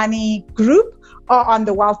Wealthy Money group or on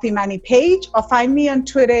the Wealthy Money page, or find me on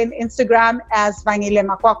Twitter and Instagram as Vangile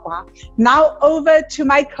Makwakwa. Now over to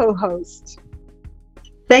my co-host.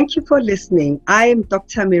 Thank you for listening. I am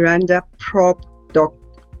Dr. Miranda Prop Doc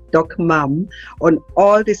Mum on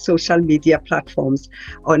all the social media platforms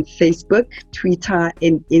on Facebook, Twitter,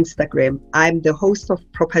 and Instagram. I'm the host of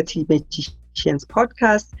Property Magicians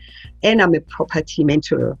podcast, and I'm a property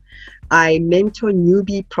mentor. I mentor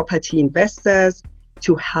newbie property investors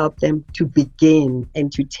to help them to begin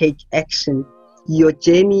and to take action. Your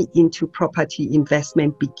journey into property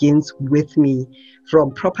investment begins with me,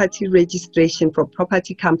 from property registration, from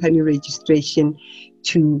property company registration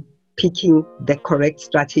to picking the correct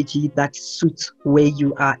strategy that suits where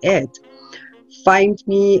you are at. Find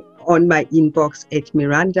me on my inbox at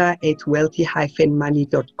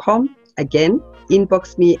miranda@wealthy-money.com. Again,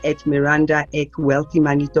 inbox me at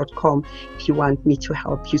miranda@wealthymoney.com if you want me to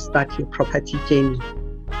help you start your property journey.